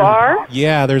problem. You are?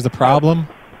 Yeah, there's a problem.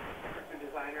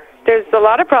 There's a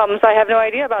lot of problems. I have no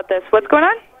idea about this. What's going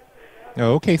on?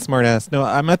 Oh, okay, smartass. No,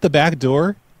 I'm at the back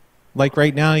door. Like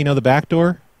right now, you know the back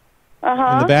door?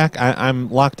 Uh-huh. In the back, I'm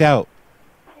locked out.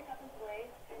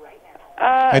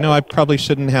 I know I probably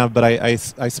shouldn't have, but I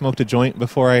smoked a joint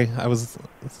before I was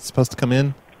supposed to come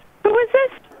in. Who is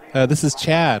this? This is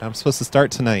Chad. I'm supposed to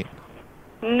start tonight.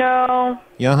 No.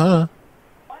 Yeah,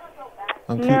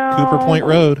 on No. Cooper Point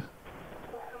Road.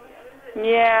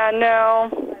 Yeah, no.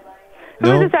 Who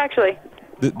No. is this actually?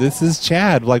 This is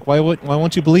Chad. Like, why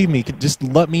won't you believe me? Just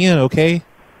let me in, okay?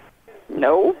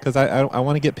 No. Because I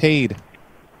want to get paid.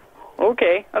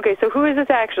 Okay, so who is this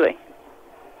actually?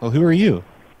 Well, who are you?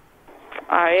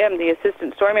 I am the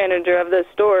assistant store manager of the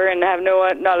store and have no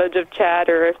knowledge of Chad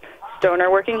or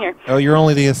Stoner working here. Oh, you're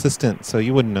only the assistant, so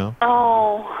you wouldn't know.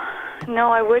 Oh,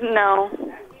 no, I wouldn't know.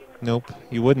 Nope,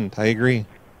 you wouldn't. I agree.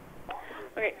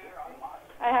 Okay,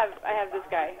 I have this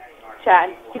guy, Chad.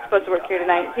 He's supposed to work here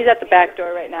tonight. He's at the back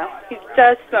door right now. He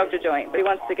just smoked a joint, but he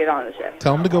wants to get on the shift.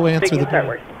 Tell him to go answer the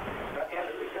door.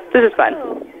 This is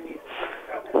fun.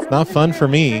 It's not fun for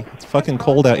me. It's fucking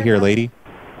cold out here, lady.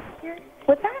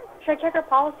 What's that? Should I check our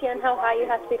policy on how high you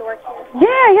have to be to work here?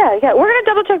 Yeah. We're gonna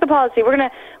double check the policy. We're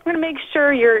gonna make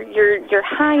sure you're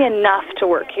high enough to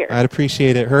work here. I'd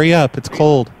appreciate it. Hurry up. It's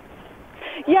cold.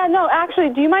 Yeah, no,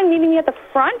 actually, do you mind meeting me at the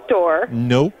front door?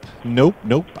 Nope.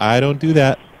 I don't do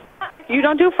that. You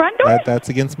don't do front doors? That's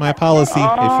against my policy,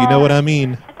 if you know what I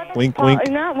mean. Wink, wink.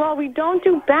 Well, we don't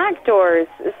do back doors,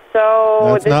 so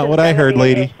That's not what I heard,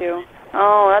 lady.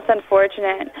 Oh, that's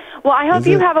unfortunate. Well, I hope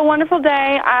you have a wonderful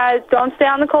day. Don't stay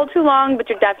on the cold too long, but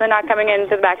you're definitely not coming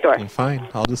into the back door. Fine.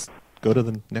 I'll just go to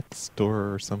the next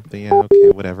door or something. Yeah,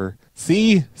 okay, whatever.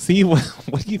 See,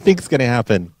 what do you think's going to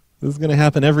happen? This is going to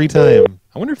happen every time.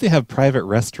 I wonder if they have private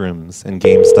restrooms in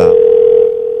GameStop.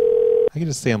 I can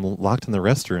just say I'm locked in the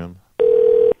restroom.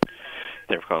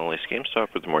 Thank you for calling Lace GameStop.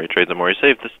 The more you trade, the more you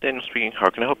save. This is Daniel speaking. How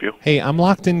can I help you? Hey, I'm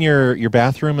locked in your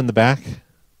bathroom in the back.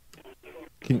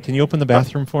 Can you open the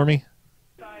bathroom for me?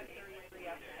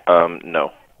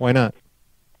 No. Why not?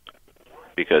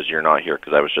 Because you're not here,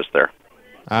 because I was just there.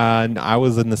 I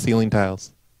was in the ceiling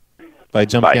tiles. But I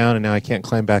jumped down and now I can't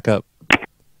climb back up.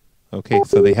 Okay,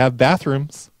 so they have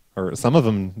bathrooms. Or some of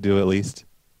them do, at least.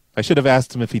 I should have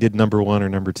asked him if he did number 1 or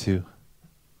number 2.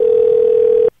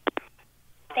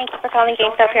 Thank you for calling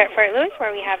GameStop here at Fort Lewis,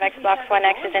 where we have Xbox One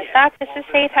X's in stock. This is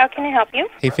Faith. How can I help you?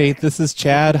 Hey, Faith, this is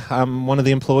Chad. I'm one of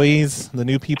the employees, the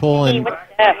new people. Hey, and what's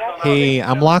up? Hey,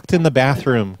 I'm locked in the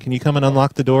bathroom. Can you come and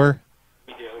unlock the door?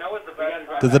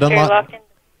 Does it unlock? You're locked in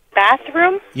the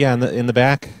bathroom? Yeah, in the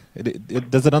back.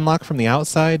 Does it unlock from the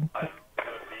outside?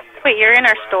 Wait, you're in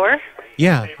our store?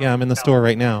 Yeah, I'm in the store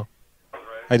right now.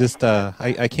 I just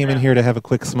I came in here to have a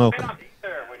quick smoke,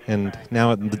 and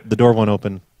now the door won't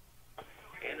open.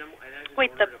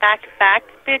 Wait, the back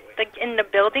bit, in the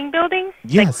building?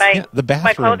 Yes, the bathroom.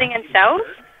 By Clothing and South?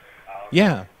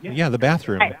 Yeah, the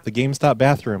bathroom. The GameStop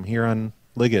bathroom here on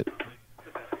Liggett.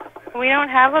 We don't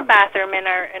have a bathroom in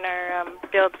our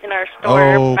store.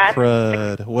 Oh,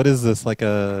 crud. What is this, like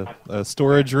a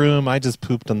storage room? I just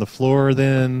pooped on the floor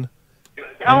then.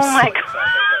 Oh, my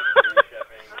God.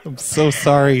 I'm so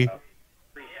sorry.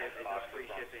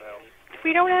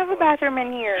 We don't have a bathroom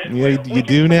in here. Yeah, you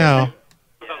do now.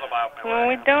 No,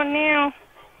 we don't now.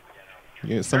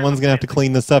 Yeah, someone's going to have to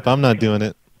clean this up. I'm not doing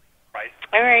it.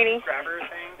 Alrighty.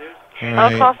 All right.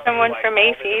 I'll call someone from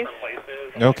Macy's.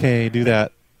 Okay, do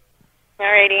that.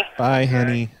 Alrighty. Bye,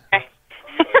 honey. Okay.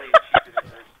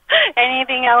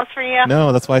 Anything else for you?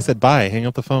 No, that's why I said bye. Hang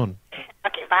up the phone.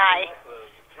 Okay, bye.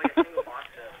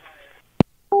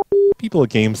 People at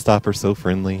GameStop are so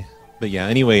friendly. But yeah,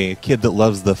 anyway, a kid that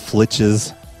loves the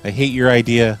flitches. I hate your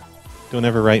idea. Don't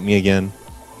ever write me again.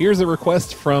 Here's a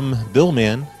request from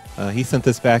Billman. He sent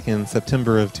this back in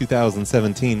September of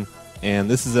 2017. And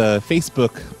this is a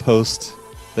Facebook post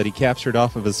that he captured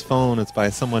off of his phone. It's by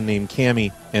someone named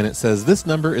Cammie. And it says, "This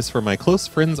number is for my close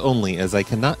friends only, as I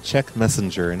cannot check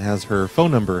Messenger," and has her phone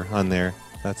number on there.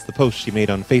 That's the post she made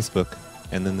on Facebook.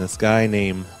 And then this guy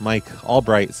named Mike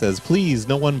Albright says, "Please,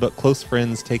 no one but close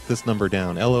friends take this number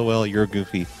down. LOL, you're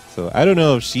goofy." So I don't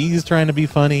know if she's trying to be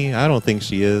funny. I don't think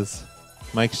she is.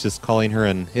 Mike's just calling her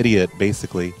an idiot,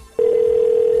 basically.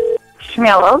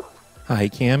 Hello. Hi,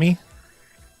 Cammie.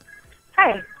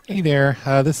 Hi. Hey there.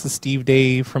 This is Steve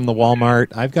Dave from the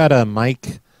Walmart. I've got a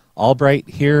Mike Albright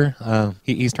here.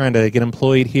 He's trying to get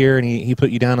employed here, and he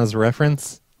put you down as a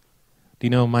reference. Do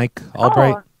you know Mike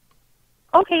Albright? Oh.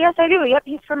 Okay, yes, I do. Yep,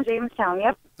 he's from Jamestown,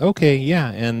 yep. Okay,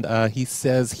 yeah, and he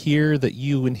says here that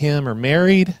you and him are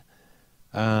married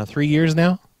 3 years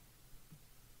now?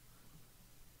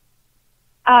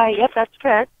 Yep, that's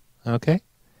correct. Okay.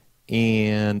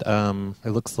 And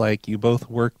it looks like you both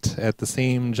worked at the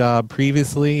same job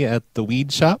previously at the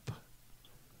weed shop?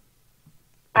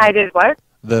 I did what?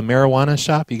 The marijuana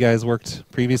shop? You guys worked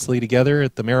previously together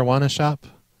at the marijuana shop?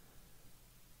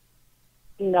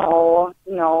 No.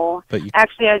 But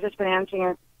Actually, I've just been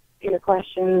answering your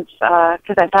questions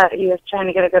because I thought he was trying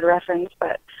to get a good reference,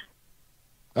 but...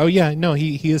 Oh, yeah, no,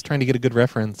 he is trying to get a good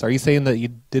reference. Are you saying that you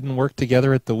didn't work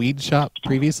together at the weed shop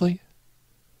previously?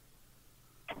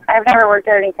 I've never worked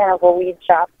at any kind of a weed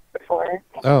shop before.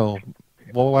 Oh,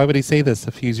 well, why would he say this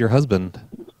if he's your husband?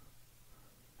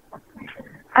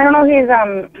 I don't know,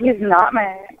 he's not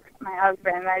my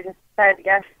husband. I just said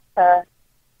yes to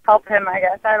help him, I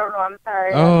guess. I don't know, I'm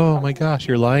sorry. Oh, my gosh,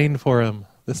 you're lying for him.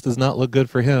 This does not look good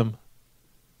for him.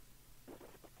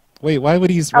 Wait, why would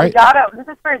he write... This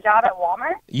is for a job at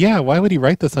Walmart? Yeah, why would he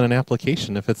write this on an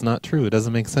application if it's not true? It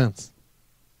doesn't make sense.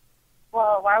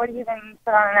 Well, why would he even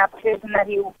put on an application that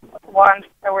he wants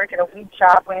to work at a weed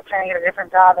shop when he's trying to get a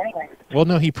different job anyway? Well,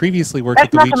 no, he previously worked at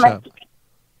the weed shop.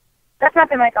 That's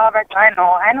nothing like Albrecht I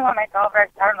know. I know Mike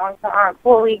Albrecht. I don't know. He's on a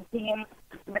full league team,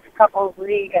 mixed couples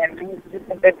league, and he's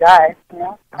just a good guy. You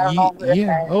know? I don't know who this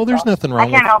guy is, Oh, there's nothing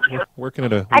wrong with working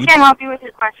at a weed I can't help you with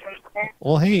your questions, okay?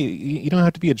 Well, hey, you don't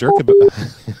have to be a jerk about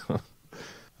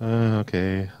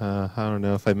okay. I don't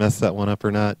know if I messed that one up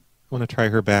or not. I want to try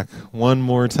her back one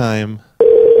more time.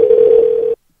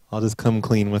 I'll just come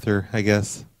clean with her, I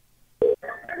guess.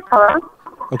 Hello?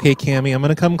 Okay, Cammie, I'm going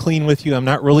to come clean with you. I'm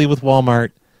not really with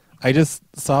Walmart. I just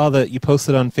saw that you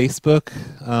posted on Facebook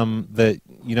that,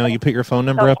 you put your phone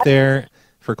number up there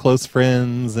for close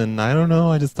friends, and I don't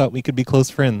know, I just thought we could be close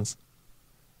friends.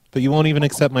 But you won't even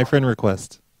accept my friend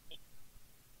request.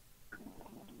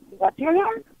 What's your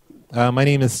name? My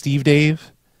name is Steve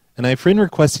Dave, and I friend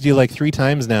requested you like 3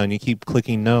 times now, and you keep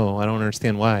clicking no. I don't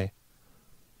understand why.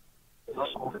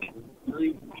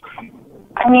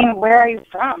 I mean, where are you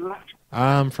from?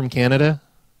 I'm from Canada.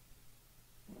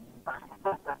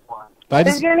 What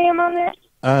is your name on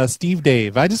there? Steve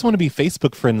Dave. I just want to be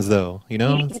Facebook friends, though.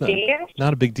 It's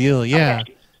not a big deal. Yeah.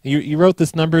 Okay. You wrote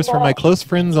this numbers for my close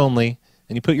friends only,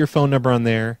 and you put your phone number on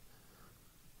there.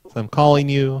 So I'm calling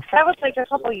you. That was like a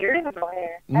couple years ago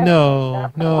here.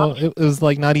 No. It was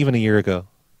like not even a year ago.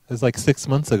 It was like 6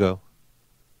 months ago.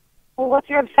 Well, what's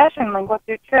your obsession? Like, what's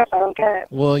your trip? I don't get it.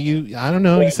 Well, I don't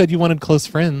know. You said you wanted close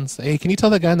friends. Hey, can you tell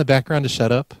that guy in the background to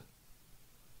shut up?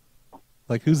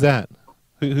 Like, who's that?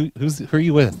 Who are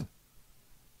you with?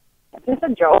 Is this a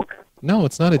joke? No,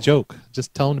 it's not a joke.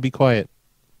 Just tell him to be quiet.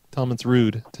 Tell him it's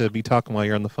rude to be talking while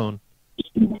you're on the phone.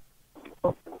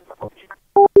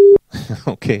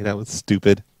 Okay, that was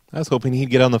stupid. I was hoping he'd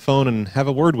get on the phone and have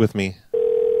a word with me.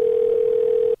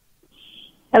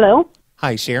 Hello?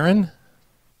 Hi, Sharon?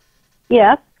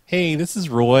 Yeah? Hey, this is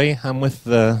Roy. I'm with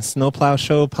the Snowplow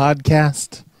Show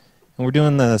podcast, and we're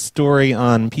doing the story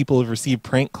on people who've received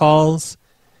prank calls,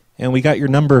 and we got your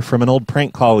number from an old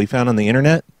prank call we found on the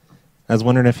internet. I was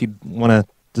wondering if you'd want to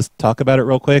just talk about it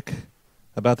real quick,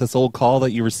 about this old call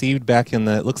that you received back in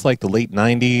it looks like the late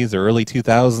 90s or early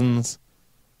 2000s.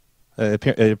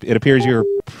 It appears you're...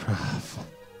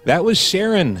 That was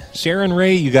Sharon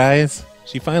Ray, you guys.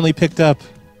 She finally picked up.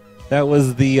 That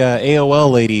was the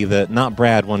AOL lady that Not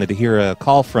Brad wanted to hear a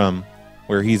call from,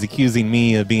 where he's accusing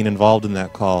me of being involved in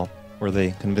that call, where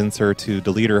they convince her to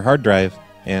delete her hard drive.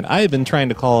 And I have been trying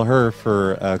to call her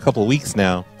for a couple weeks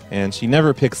now, and she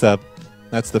never picks up.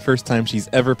 That's the first time she's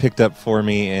ever picked up for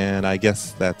me, and I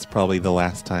guess that's probably the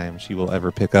last time she will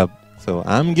ever pick up. So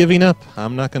I'm giving up.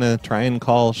 I'm not going to try and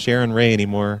call Sharon Ray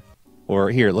anymore.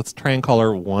 Or here, let's try and call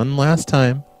her one last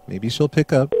time. Maybe she'll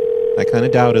pick up. I kind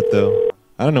of doubt it, though.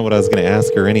 I don't know what I was going to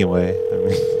ask her anyway. I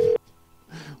mean,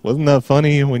 wasn't that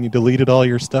funny when you deleted all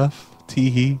your stuff?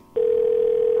 Tee-hee.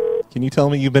 Can you tell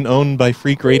me you've been owned by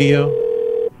Freak Radio?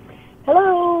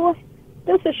 Hello.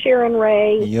 This is Sharon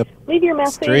Ray. Yep. Leave your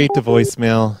message. Straight to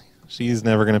voicemail. She's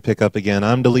never going to pick up again.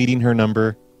 I'm deleting her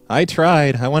number. I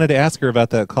tried. I wanted to ask her about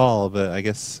that call, but I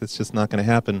guess it's just not going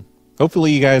to happen.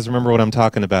 Hopefully you guys remember what I'm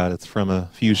talking about. It's from a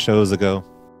few shows ago.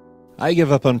 I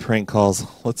give up on prank calls.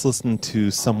 Let's listen to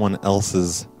someone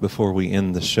else's before we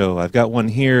end the show. I've got one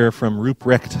here from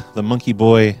Ruprecht, the monkey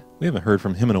boy. We haven't heard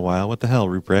from him in a while. What the hell,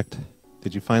 Ruprecht?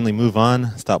 Did you finally move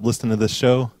on? Stop listening to this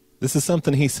show? This is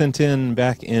something he sent in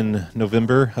back in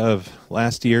November of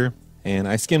last year, and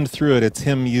I skimmed through it. It's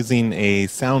him using a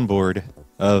soundboard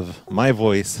of my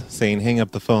voice saying hang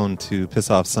up the phone to piss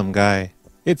off some guy.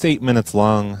 It's 8 minutes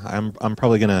long. I'm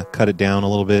probably going to cut it down a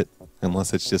little bit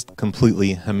unless it's just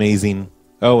completely amazing.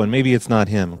 Oh, and maybe it's not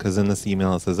him, because in this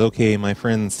email it says, okay, my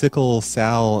friend Sickle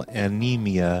Sal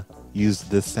Anemia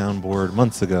used this soundboard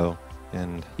months ago.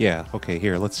 And yeah, okay,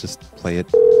 here, let's just play it.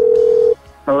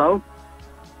 Hello?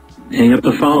 Hang up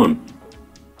the phone.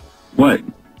 What?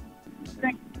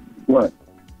 What?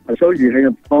 I told you hang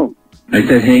up the phone. I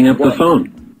said hang up the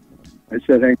phone. I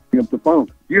said hang up the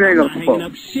phone. You hang up the phone.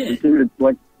 Up shit. It's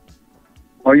like,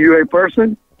 are you a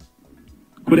person?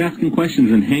 Quit asking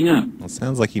questions and hang up. Well, it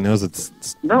sounds like he knows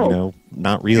it's no,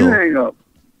 not real. You hang up.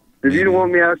 If you don't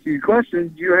want me to ask you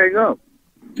questions, you hang up.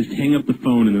 Just hang up the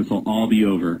phone and this will all be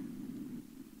over.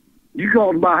 You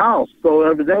called my house, so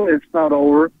evidently it's not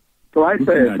over. So I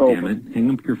say it's over. Damn it.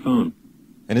 Hang up your phone.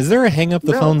 And is there a hang up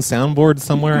the phone soundboard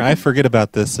somewhere? I forget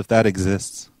about this if that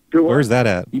exists. Where's that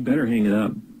at? You better hang it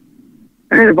up.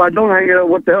 And if I don't hang it up,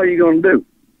 what the hell are you going to do?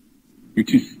 You're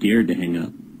too scared to hang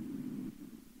up.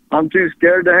 I'm too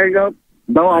scared to hang up?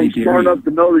 No, I'm smart enough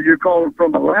to know that you're calling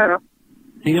from Atlanta.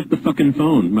 Hang up the fucking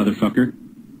phone, motherfucker.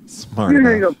 Smart You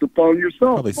enough. hang up the phone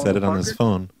yourself. Probably said it on his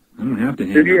phone. I don't have to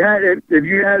hang up. If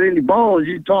you had any balls,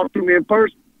 you'd talk to me in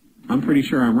person. I'm pretty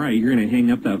sure I'm right. You're going to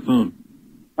hang up that phone.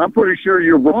 I'm pretty sure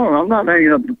you're wrong. I'm not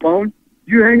hanging up the phone.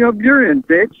 You hang up your end,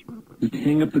 bitch. Just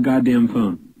hang up the goddamn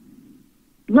phone.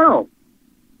 No.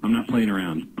 I'm not playing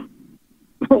around.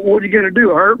 What are you going to do,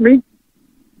 hurt me?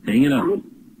 Hang it up.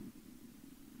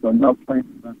 I'm not playing.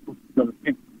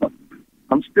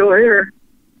 I'm still here.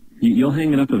 You'll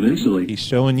hang it up eventually. He's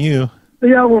showing you.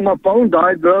 Yeah, well, my phone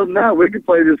died, but other than that, we can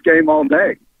play this game all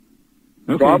day.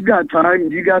 Okay. So I've got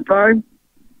time. You got time?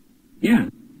 Yeah.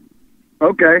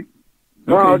 Okay.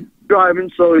 Well, I'm driving,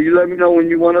 so you let me know when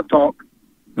you want to talk.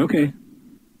 Okay.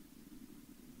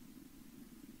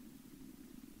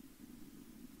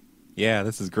 Yeah,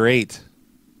 this is great.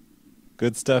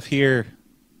 Good stuff here.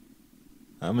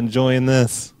 I'm enjoying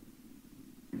this.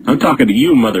 I'm talking to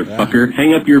you, motherfucker. Yeah.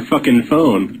 Hang up your fucking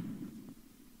phone.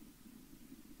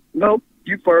 Nope,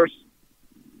 you first.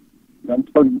 I'm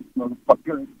talking,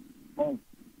 motherfucker.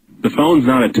 The phone's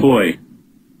not a toy.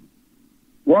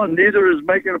 Well, neither is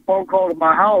making a phone call to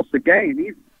my house again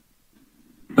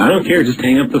either. I don't care. Just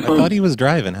hang up the phone. I thought he was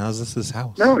driving. How's this his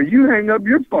house? No, you hang up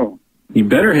your phone. You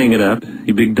better hang it up,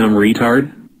 you big dumb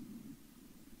retard.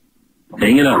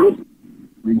 Hang it up.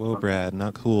 Whoa, Brad,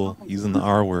 not cool. Using the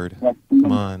R word.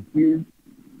 Come on.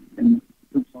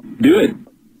 Do it.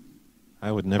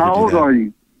 I would never do that. How old are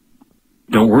you?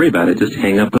 Don't worry about it. Just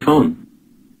hang up the phone.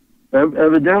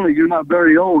 Evidently, you're not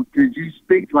very old because you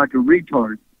speak like a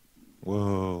retard.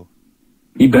 Whoa.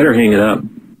 You better hang it up.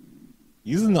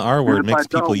 Using the R word makes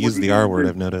people use the R word,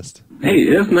 I've noticed. Hey,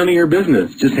 it's none of your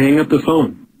business. Just hang up the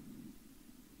phone.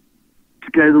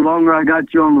 Okay, the longer I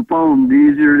got you on the phone, the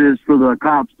easier it is for the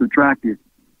cops to track you.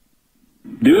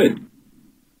 Do it.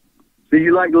 So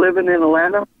you like living in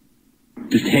Atlanta?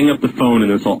 Just hang up the phone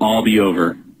and this will all be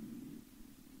over.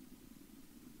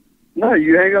 No,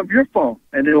 you hang up your phone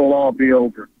and it'll all be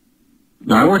over.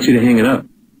 No, I want you to hang it up.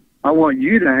 I want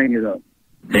you to hang it up.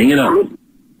 Hang it up.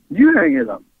 You hang it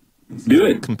up. Do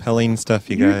it. Compelling stuff,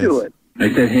 you guys. You do it.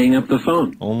 I said hang up the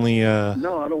phone. Only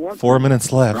no, I don't want 4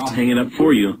 minutes left. I'll hang it up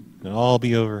for you. It'll all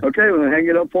be over. Okay, well, then hang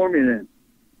it up for me then.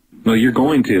 No, you're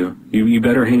going to. You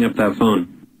better hang up that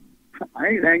phone. I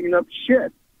ain't hanging up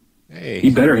shit. Hey.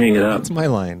 You better hang it up. That's my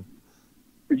line.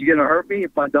 Are you going to hurt me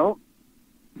if I don't?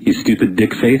 You stupid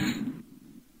dick face.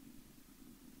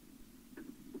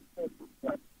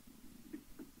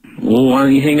 Well, why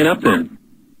don't you hang it up then?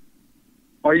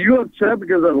 Are you upset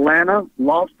because Atlanta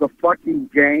lost the fucking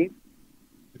game?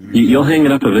 You'll hang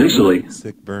it up eventually.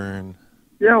 Sick burn.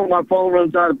 Yeah, when my phone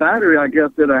runs out of battery, I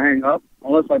guess it'll hang up,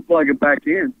 unless I plug it back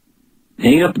in.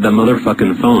 Hang up the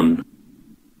motherfucking phone.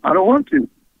 I don't want to.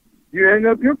 You hang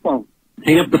up your phone.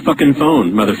 Hang up the fucking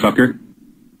phone, motherfucker.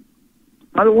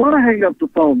 I don't want to hang up the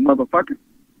phone, motherfucker.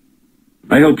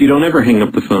 I hope you don't ever hang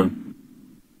up the phone.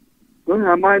 Well,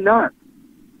 I might not.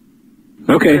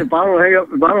 Okay. If I don't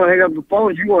hang up the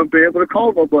phone, you won't be able to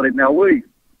call nobody now, will you?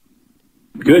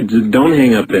 Good. Just don't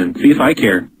hang up then. See if I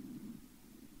care.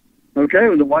 Okay,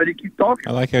 well, then why do you keep talking?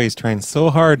 I like how he's trying so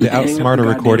hard to outsmart a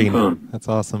recording. Phone. That's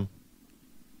awesome.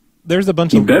 There's a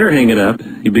bunch of... You better hang it up,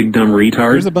 you big dumb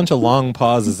retard. There's a bunch of long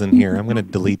pauses in here. I'm going to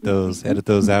delete those, edit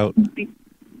those out,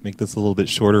 make this a little bit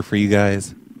shorter for you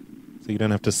guys, so you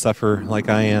don't have to suffer like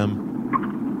I am.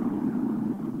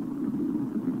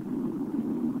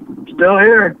 Still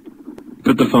here.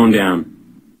 Put the phone down.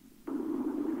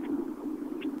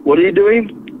 What are you doing?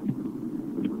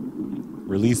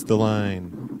 Release the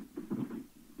line.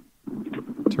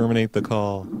 Terminate the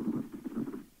call.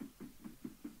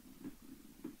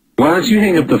 Why don't you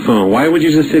hang up the phone? Why would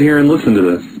you just sit here and listen to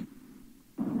this?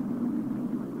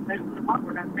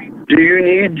 Do you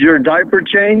need your diaper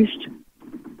changed?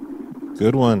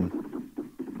 Good one.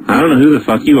 I don't know who the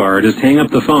fuck you are. Just hang up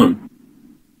the phone.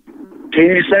 Can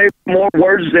you say more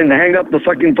words than hang up the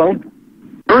fucking phone?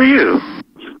 Who are you? Is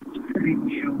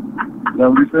that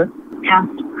what you said? Yeah,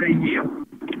 you.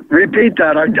 Repeat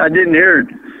that. I didn't hear it.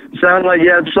 Sounded like you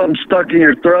had something stuck in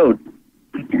your throat.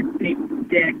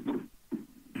 Dick.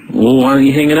 Well, why don't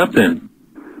you hang it up then?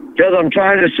 Because I'm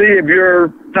trying to see if you're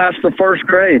past the first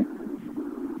grade.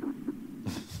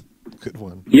 Good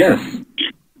one. Yes.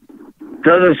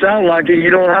 Doesn't sound like it. You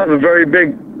don't have a very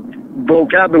big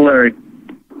vocabulary.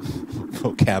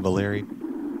 Vocabulary?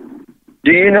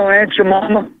 Do you know Aunt your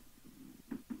mama?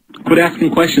 Quit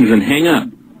asking questions and hang up.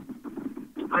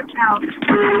 Watch out.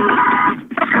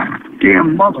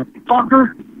 Damn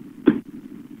motherfucker.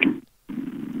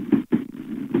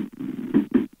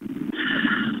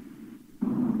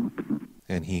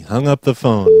 And he hung up the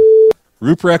phone.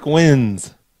 Ruprecht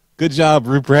wins. Good job,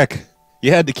 Ruprecht.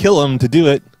 You had to kill him to do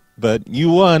it, but you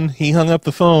won. He hung up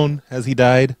the phone as he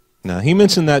died. Now, he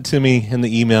mentioned that to me in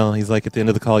the email. He's like, at the end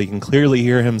of the call, you can clearly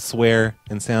hear him swear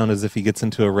and sound as if he gets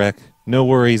into a wreck. No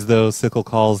worries, though. Sickle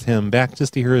calls him back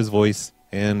just to hear his voice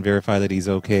and verify that he's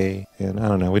okay. And I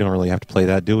don't know, we don't really have to play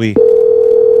that, do we?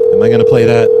 Am I going to play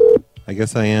that? I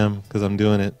guess I am, because I'm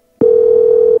doing it.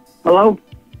 Hello?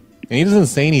 And he doesn't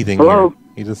say anything. Hello? Here.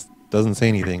 He just doesn't say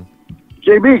anything.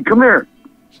 JB, come here.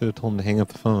 Should have told him to hang up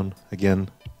the phone again.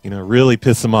 You know, really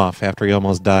piss him off after he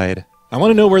almost died. I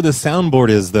want to know where the soundboard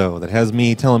is, though, that has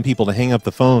me telling people to hang up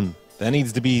the phone. That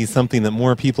needs to be something that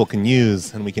more people can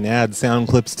use and we can add sound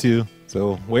clips to.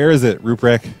 So where is it,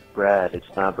 Ruprecht? Brad, it's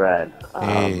not Brad.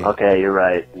 Hey. Okay, you're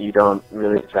right. You don't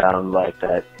really sound like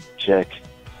that chick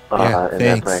in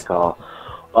that prank call.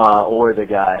 Or the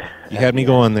guy. You had me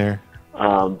going there.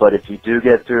 But if you do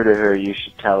get through to her, you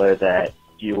should tell her that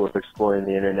you were exploring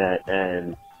the internet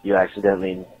and you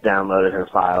accidentally downloaded her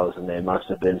files, and they must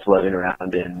have been floating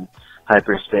around in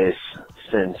hyperspace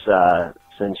since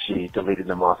she deleted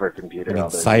them off her computer. I mean,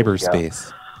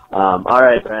 cyberspace. All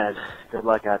right, Brad. Good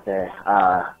luck out there.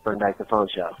 Bring back the phone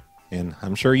show. And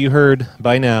I'm sure you heard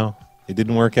by now, it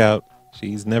didn't work out.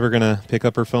 She's never going to pick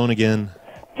up her phone again.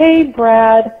 Hey,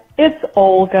 Brad. It's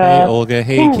Olga. Hey, Olga.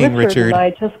 Hey, King Richard. And I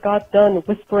just got done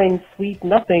whispering sweet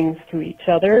nothings to each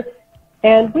other,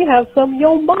 and we have some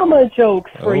Yo Mama jokes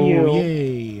for you. Oh,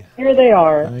 yay. Here they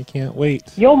are. I can't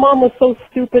wait. Yo Mama's so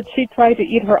stupid she tried to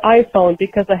eat her iPhone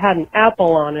because it had an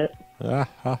apple on it. Ah,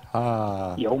 ha,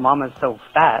 ha. Yo Mama's so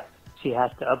fat she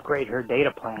has to upgrade her data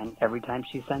plan every time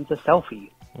she sends a selfie.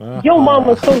 Yo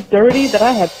Mama's so dirty that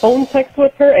I had phone sex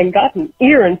with her and got an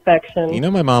ear infection. You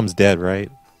know my mom's dead, right?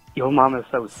 Yo Mama's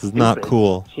so stupid. This is not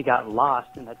cool. She got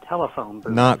lost in a telephone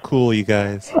booth. Not cool, you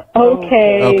guys.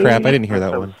 Okay. Oh, crap. I didn't hear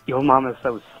that one. Yo Mama's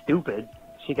so stupid.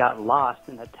 She got lost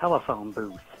in a telephone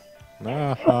booth.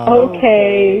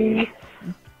 Okay.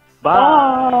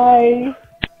 Bye.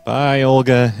 Bye,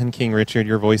 Olga and King Richard.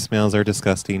 Your voicemails are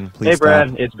disgusting. Please Hey, Brad.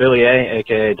 stop. It's Billy A,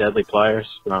 a.k.a. Deadly Pliers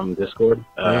from Discord.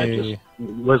 I Hey. just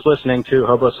was listening to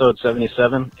Hobosode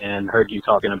 77 and heard you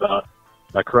talking about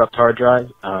a corrupt hard drive.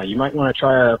 You might want to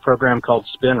try a program called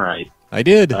SpinRite. I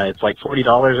did. It's like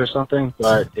 $40 or something,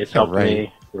 but it's helped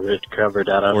me recover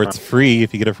data. Or it's free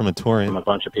if you get it from a torrent. From a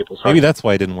bunch of people's Maybe hard that's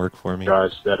why it didn't work for me.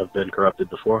 drives that have been corrupted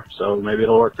before, so maybe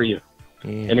it'll work for you.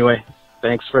 Yeah. Anyway,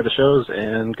 thanks for the shows,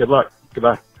 and good luck.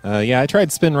 Goodbye. Yeah, I tried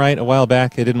SpinRite a while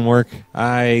back. It didn't work.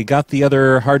 I got the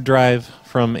other hard drive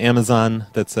from Amazon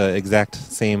that's the exact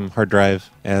same hard drive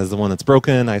as the one that's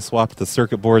broken. I swapped the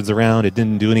circuit boards around. It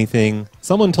didn't do anything.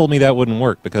 Someone told me that wouldn't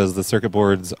work because the circuit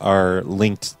boards are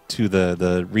linked to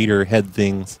the reader head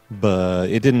things, but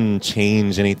it didn't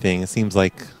change anything. It seems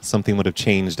like something would have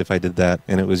changed if I did that,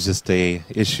 and it was just a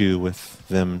issue with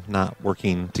them not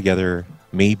working together.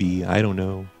 Maybe. I don't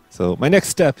know. So my next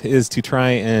step is to try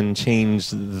and change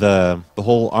the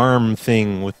whole ARM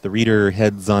thing with the reader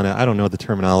heads on it. I don't know the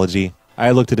terminology.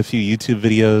 I looked at a few YouTube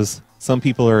videos. Some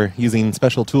people are using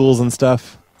special tools and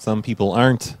stuff. Some people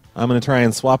aren't. I'm going to try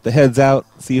and swap the heads out,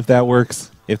 see if that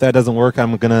works. If that doesn't work,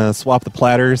 I'm going to swap the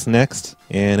platters next.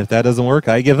 And if that doesn't work,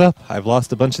 I give up. I've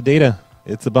lost a bunch of data.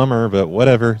 It's a bummer, but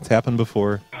whatever. It's happened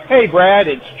before. Hey, Brad,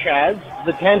 it's Chaz,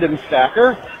 the tandem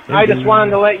stacker. I just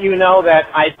wanted to let you know that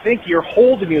I think your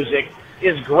hold music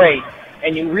is great,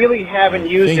 and you really haven't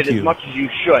used it as much as you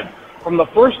should. From the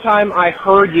first time I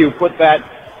heard you put that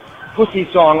Pussy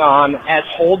song on as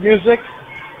hold music,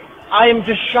 I am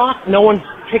just shocked no one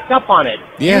picked up on it.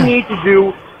 Yeah. You need to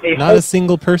do a Not a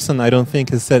single person, I don't think,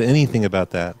 has said anything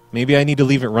about that. Maybe I need to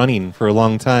leave it running for a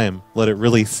long time. Let it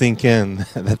really sink in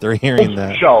that they're hearing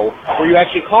that. show where you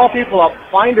actually call people up,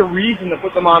 find a reason to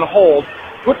put them on hold,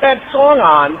 put that song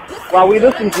on while we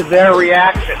listen to their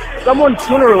reaction. Someone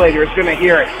sooner or later is going to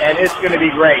hear it, and it's going to be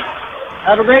great.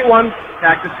 Have a great one.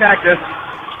 Cactus, cactus.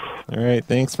 All right,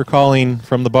 thanks for calling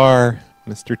from the bar,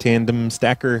 Mr. Tandem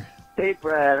Stacker. Hey,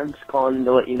 Brad, I'm just calling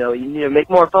to let you know you need to make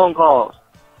more phone calls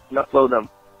and upload them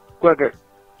quicker.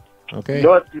 Okay. You know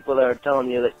what people that are telling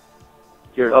you that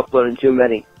you're uploading too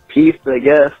many. Peace, I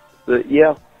guess. But,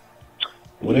 yeah.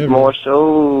 Whatever. Need more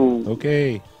shows.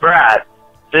 Okay. Brad,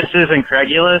 this is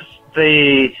Incredulous.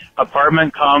 The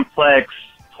apartment complex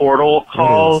portal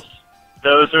calls,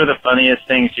 those are the funniest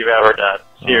things you've ever done.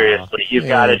 Seriously, you've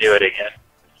got to do it again.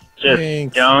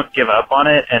 Just don't give up on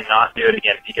it and not do it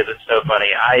again because it's so funny.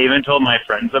 I even told my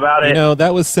friends about it. You know,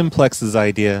 that was Simplex's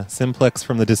idea. Simplex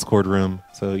from the Discord room.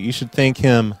 So you should thank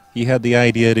him. He had the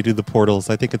idea to do the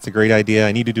portals. I think it's a great idea.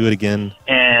 I need to do it again.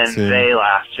 And soon. they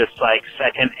laugh, just like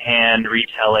second-hand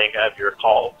retelling of your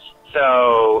calls.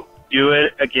 So do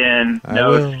it again.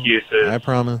 No excuses. I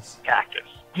promise. Cactus.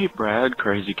 Hey, Brad,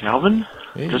 Crazy Calvin.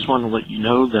 Hey. Just want to let you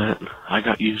know that I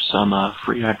got you some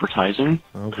free advertising.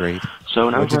 Oh, great. So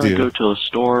What'd whenever you I do? go to the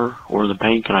store or the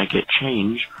bank and I get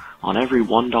change, on every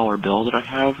 $1 bill that I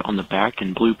have on the back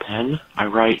in blue pen, I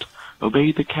write,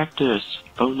 "Obey the Cactus,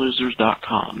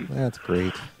 phonelosers.com." That's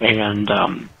great. And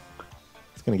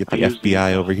It's going to get the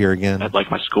FBI over here again. at like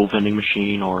my school vending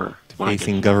machine or when I get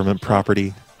Facing government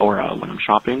property. or when I'm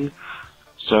shopping.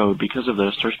 So because of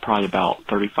this, there's probably about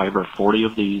 35 or 40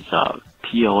 of these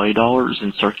PLA dollars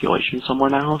in circulation somewhere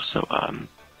now. So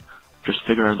Just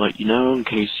figure I'd let you know in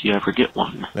case you ever get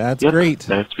one. That's Yep, great.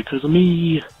 That's because of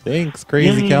me. Thanks,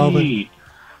 Crazy Yay. Calvin.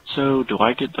 So, do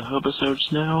I get the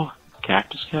hubisodes now?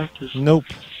 Cactus. Nope.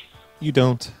 You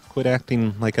don't. Quit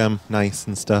acting like I'm nice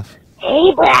and stuff.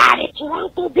 Hey, Brad, it's your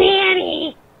Uncle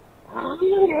Danny.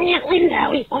 Your Aunt Linda,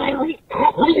 we finally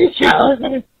got one of the shows,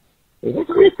 and we just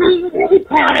want to say we're really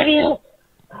proud of you.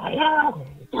 I know.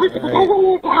 It doesn't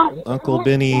work out. Uncle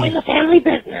Benny. It's the family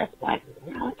business, but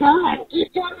go on,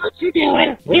 keep doing what you're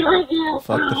doing. We love you.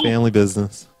 Fuck the family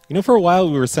business. You know, for a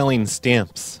while we were selling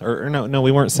stamps. Or no,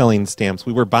 we weren't selling stamps.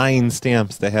 We were buying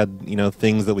stamps that had,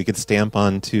 things that we could stamp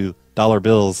onto dollar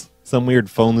bills. Some weird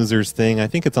Phone Losers thing. I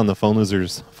think it's on the Phone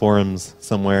Losers forums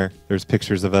somewhere. There's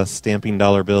pictures of us stamping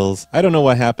dollar bills. I don't know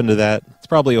what happened to that. It's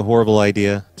probably a horrible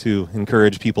idea to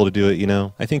encourage people to do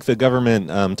it, I think the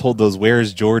government told those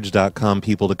where'sgeorge.com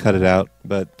people to cut it out.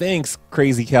 But thanks,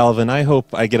 Crazy Calvin. I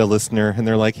hope I get a listener and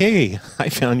they're like, hey, I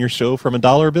found your show from a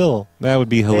dollar bill. That would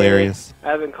be hilarious.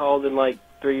 I haven't called in like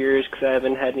 3 years because I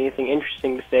haven't had anything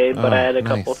interesting to say, but I had a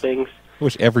couple things. I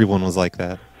wish everyone was like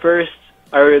that. First,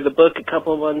 I read the book a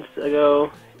couple of months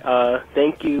ago.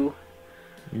 Thank you.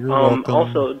 You're welcome.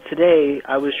 Also, today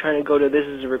I was trying to go to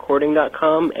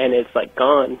thisisarecording.com and it's like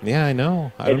gone. Yeah, I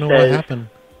know. I don't know what happened.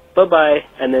 Bye-bye,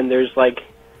 and then there's like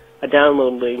a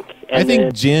download link. And I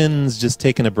think Jen's just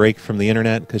taking a break from the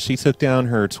internet because she took down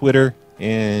her Twitter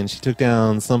and she took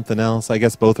down something else. I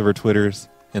guess both of her Twitters.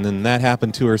 And then that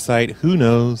happened to her site. Who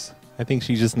knows? I think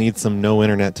she just needs some no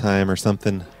internet time or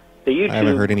something. The YouTube, I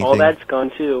haven't heard anything. all that's gone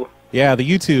too. Yeah, the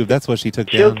YouTube, that's what she took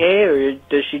Is she down. okay, or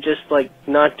does she just like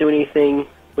not do anything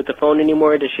with the phone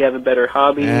anymore? Does she have a better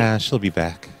hobby? Yeah, she'll be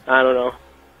back. I don't know.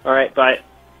 All right, bye.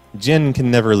 Jen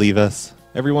can never leave us.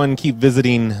 Everyone keep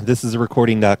visiting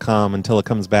thisisarecording.com until it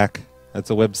comes back. That's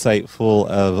a website full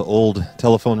of old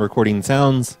telephone recording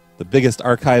sounds. The biggest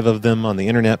archive of them on the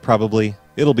internet, probably.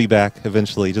 It'll be back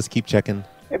eventually. Just keep checking.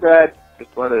 Hey, Brad.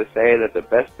 Just wanted to say that the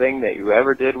best thing that you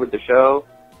ever did with the show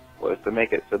was to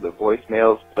make it so the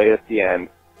voicemails play at the end,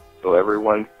 so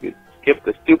everyone could skip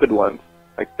the stupid ones,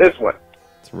 like this one.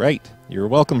 That's right. You're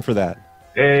welcome for that.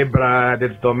 Hey, Brad,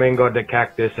 it's Domingo the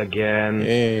Cactus again.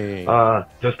 Hey.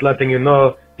 Just letting you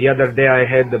know, the other day I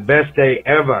had the best day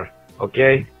ever,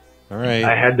 okay? All right.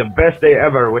 I had the best day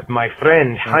ever with my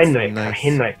friend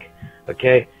Heinrich,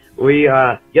 okay?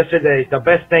 Yesterday, the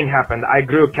best thing happened. I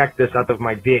grew a cactus out of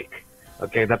my dick.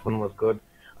 Okay, that one was good.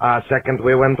 Second,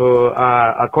 we went to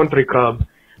a country club,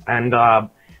 and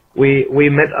we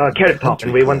met Carrot Top,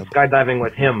 and we went skydiving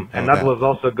with him, and that was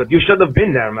also good. You should have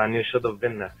been there, man. You should have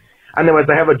been there. Anyways,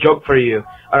 I have a joke for you.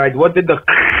 All right, what did the...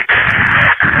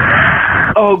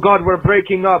 Oh, God, we're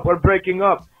breaking up. We're breaking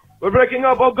up. We're breaking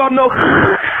up. Oh, God, no.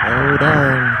 Oh,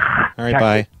 darn. All right,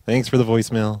 bye. Thanks for the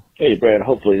voicemail. Hey, Brad,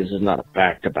 hopefully this is not a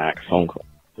back-to-back phone call.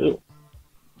 Ooh.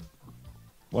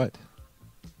 What?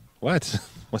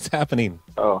 What's happening?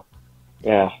 Oh,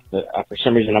 yeah. For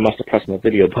some reason, I must have pressed the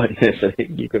video button so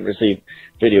you could receive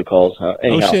video calls.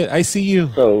 Anyhow, oh, shit. I see you.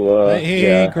 So, hey,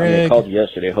 yeah, Greg. I called you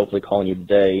yesterday, hopefully calling you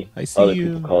today. I see Other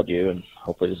you. people called you, and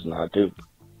hopefully this is not a dupe.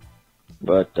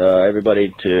 But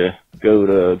everybody to go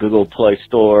to Google Play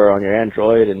Store on your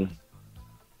Android, and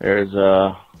there's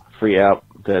a free app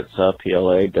that's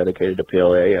PLA, dedicated to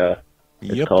PLA.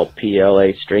 It's called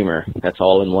PLA Streamer. That's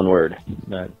all in one word.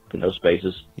 No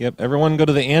spaces. Yep, everyone go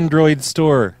to the Android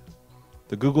store,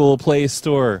 the Google Play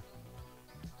Store,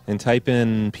 and type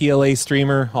in PLA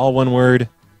Streamer, all one word,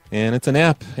 and it's an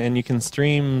app, and you can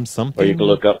stream something. Or you can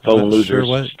look up Phone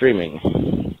Losers Streaming.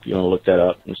 If you want to look that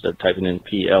up instead of typing in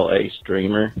PLA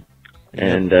Streamer.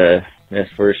 And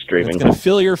that's for streaming. It's going to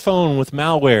fill your phone with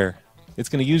malware. It's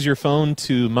going to use your phone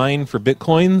to mine for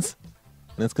bitcoins,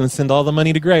 and it's going to send all the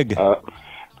money to Greg.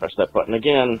 Press that button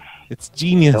again. It's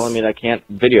genius. Telling me that I can't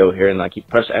video here, and I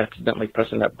keep accidentally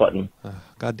pressing that button.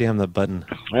 God damn that button.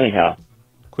 Anyhow.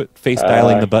 Quit face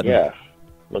dialing the button. Yeah.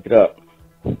 Look it up.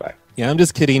 Bye. Yeah, I'm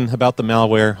just kidding about the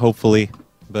malware, hopefully.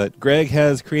 But Greg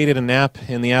has created an app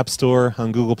in the App Store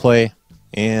on Google Play,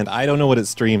 and I don't know what it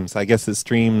streams. I guess it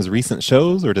streams recent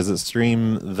shows, or does it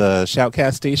stream the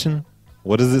Shoutcast station?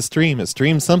 What does it stream? It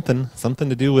streams something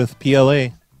to do with PLA.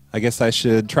 I guess I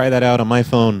should try that out on my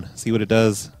phone, see what it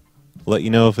does. Let you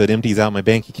know if it empties out my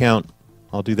bank account.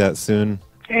 I'll do that soon.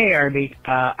 Hey, Arby.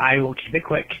 I will keep it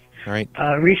quick. All right.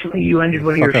 Recently, you ended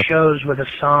one of your Fuck up. shows with a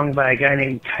song by a guy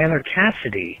named Tyler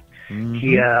Cassidy. Mm-hmm.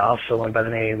 He also went by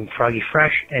the name Froggy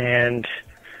Fresh and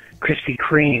Krispy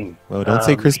Kreme. Well, don't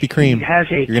say Krispy Kreme. He has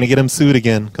a You're going to get him sued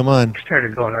again. Come on.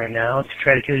 Kickstarter going right now to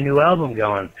try to get a new album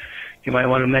going. You might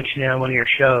want to mention it on one of your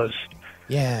shows.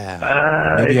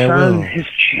 Yeah. Maybe it's I on will. his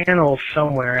channel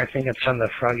somewhere. I think it's on the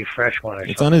Froggy Fresh one or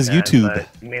something. It's on his like that, YouTube. but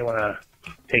you may want to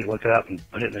look it up and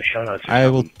put it in the show notes. I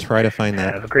will try to find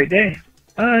that. Have a great day.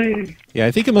 Bye. Yeah,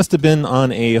 I think it must have been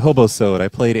on a Hobosode. I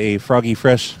played a Froggy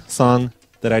Fresh song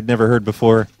that I'd never heard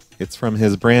before. It's from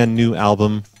his brand new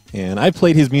album. And I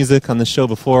played his music on the show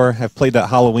before. I've played that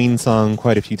Halloween song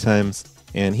quite a few times.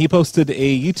 And he posted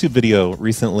a YouTube video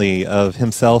recently of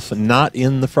himself not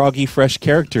in the Froggy Fresh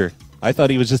character. I thought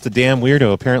he was just a damn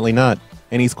weirdo. Apparently not.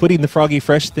 And he's quitting the Froggy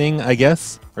Fresh thing, I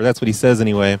guess. Or that's what he says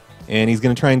anyway. And he's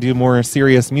going to try and do more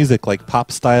serious music, like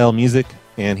pop-style music.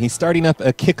 And he's starting up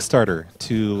a Kickstarter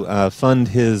to fund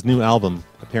his new album.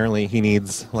 Apparently he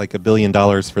needs like $1 billion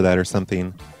for that or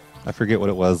something. I forget what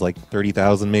it was, like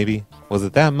 30,000 maybe? Was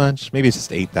it that much? Maybe it's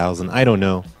just 8,000. I don't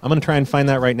know. I'm going to try and find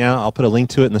that right now. I'll put a link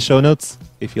to it in the show notes.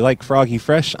 If you like Froggy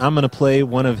Fresh, I'm going to play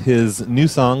one of his new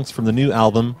songs from the new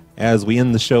album as we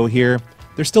end the show here.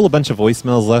 There's still a bunch of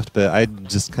voicemails left, but I'm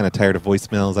just kind of tired of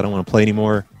voicemails. I don't want to play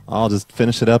anymore. I'll just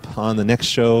finish it up on the next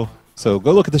show. So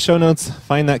go look at the show notes,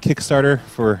 find that Kickstarter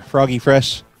for Froggy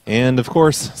Fresh, and of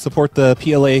course, support the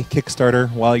PLA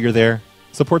Kickstarter while you're there.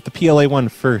 Support the PLA one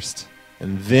first,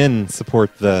 and then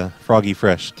support the Froggy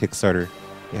Fresh Kickstarter.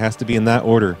 It has to be in that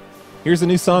order. Here's a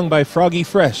new song by Froggy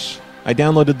Fresh. I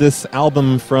downloaded this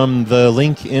album from the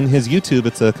link in his YouTube.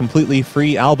 It's a completely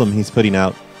free album he's putting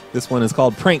out. This one is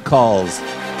called Prank Calls.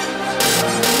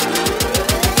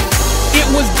 It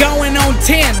was going on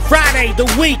 10, Friday, the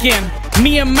weekend.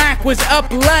 Me and Mike was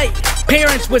up late,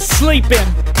 parents was sleeping.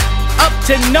 Up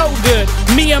to no good,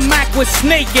 me and Mike was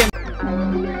sneaking.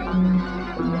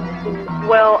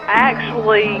 Well,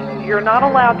 actually, you're not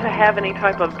allowed to have any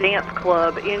type of dance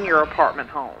club in your apartment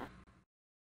home.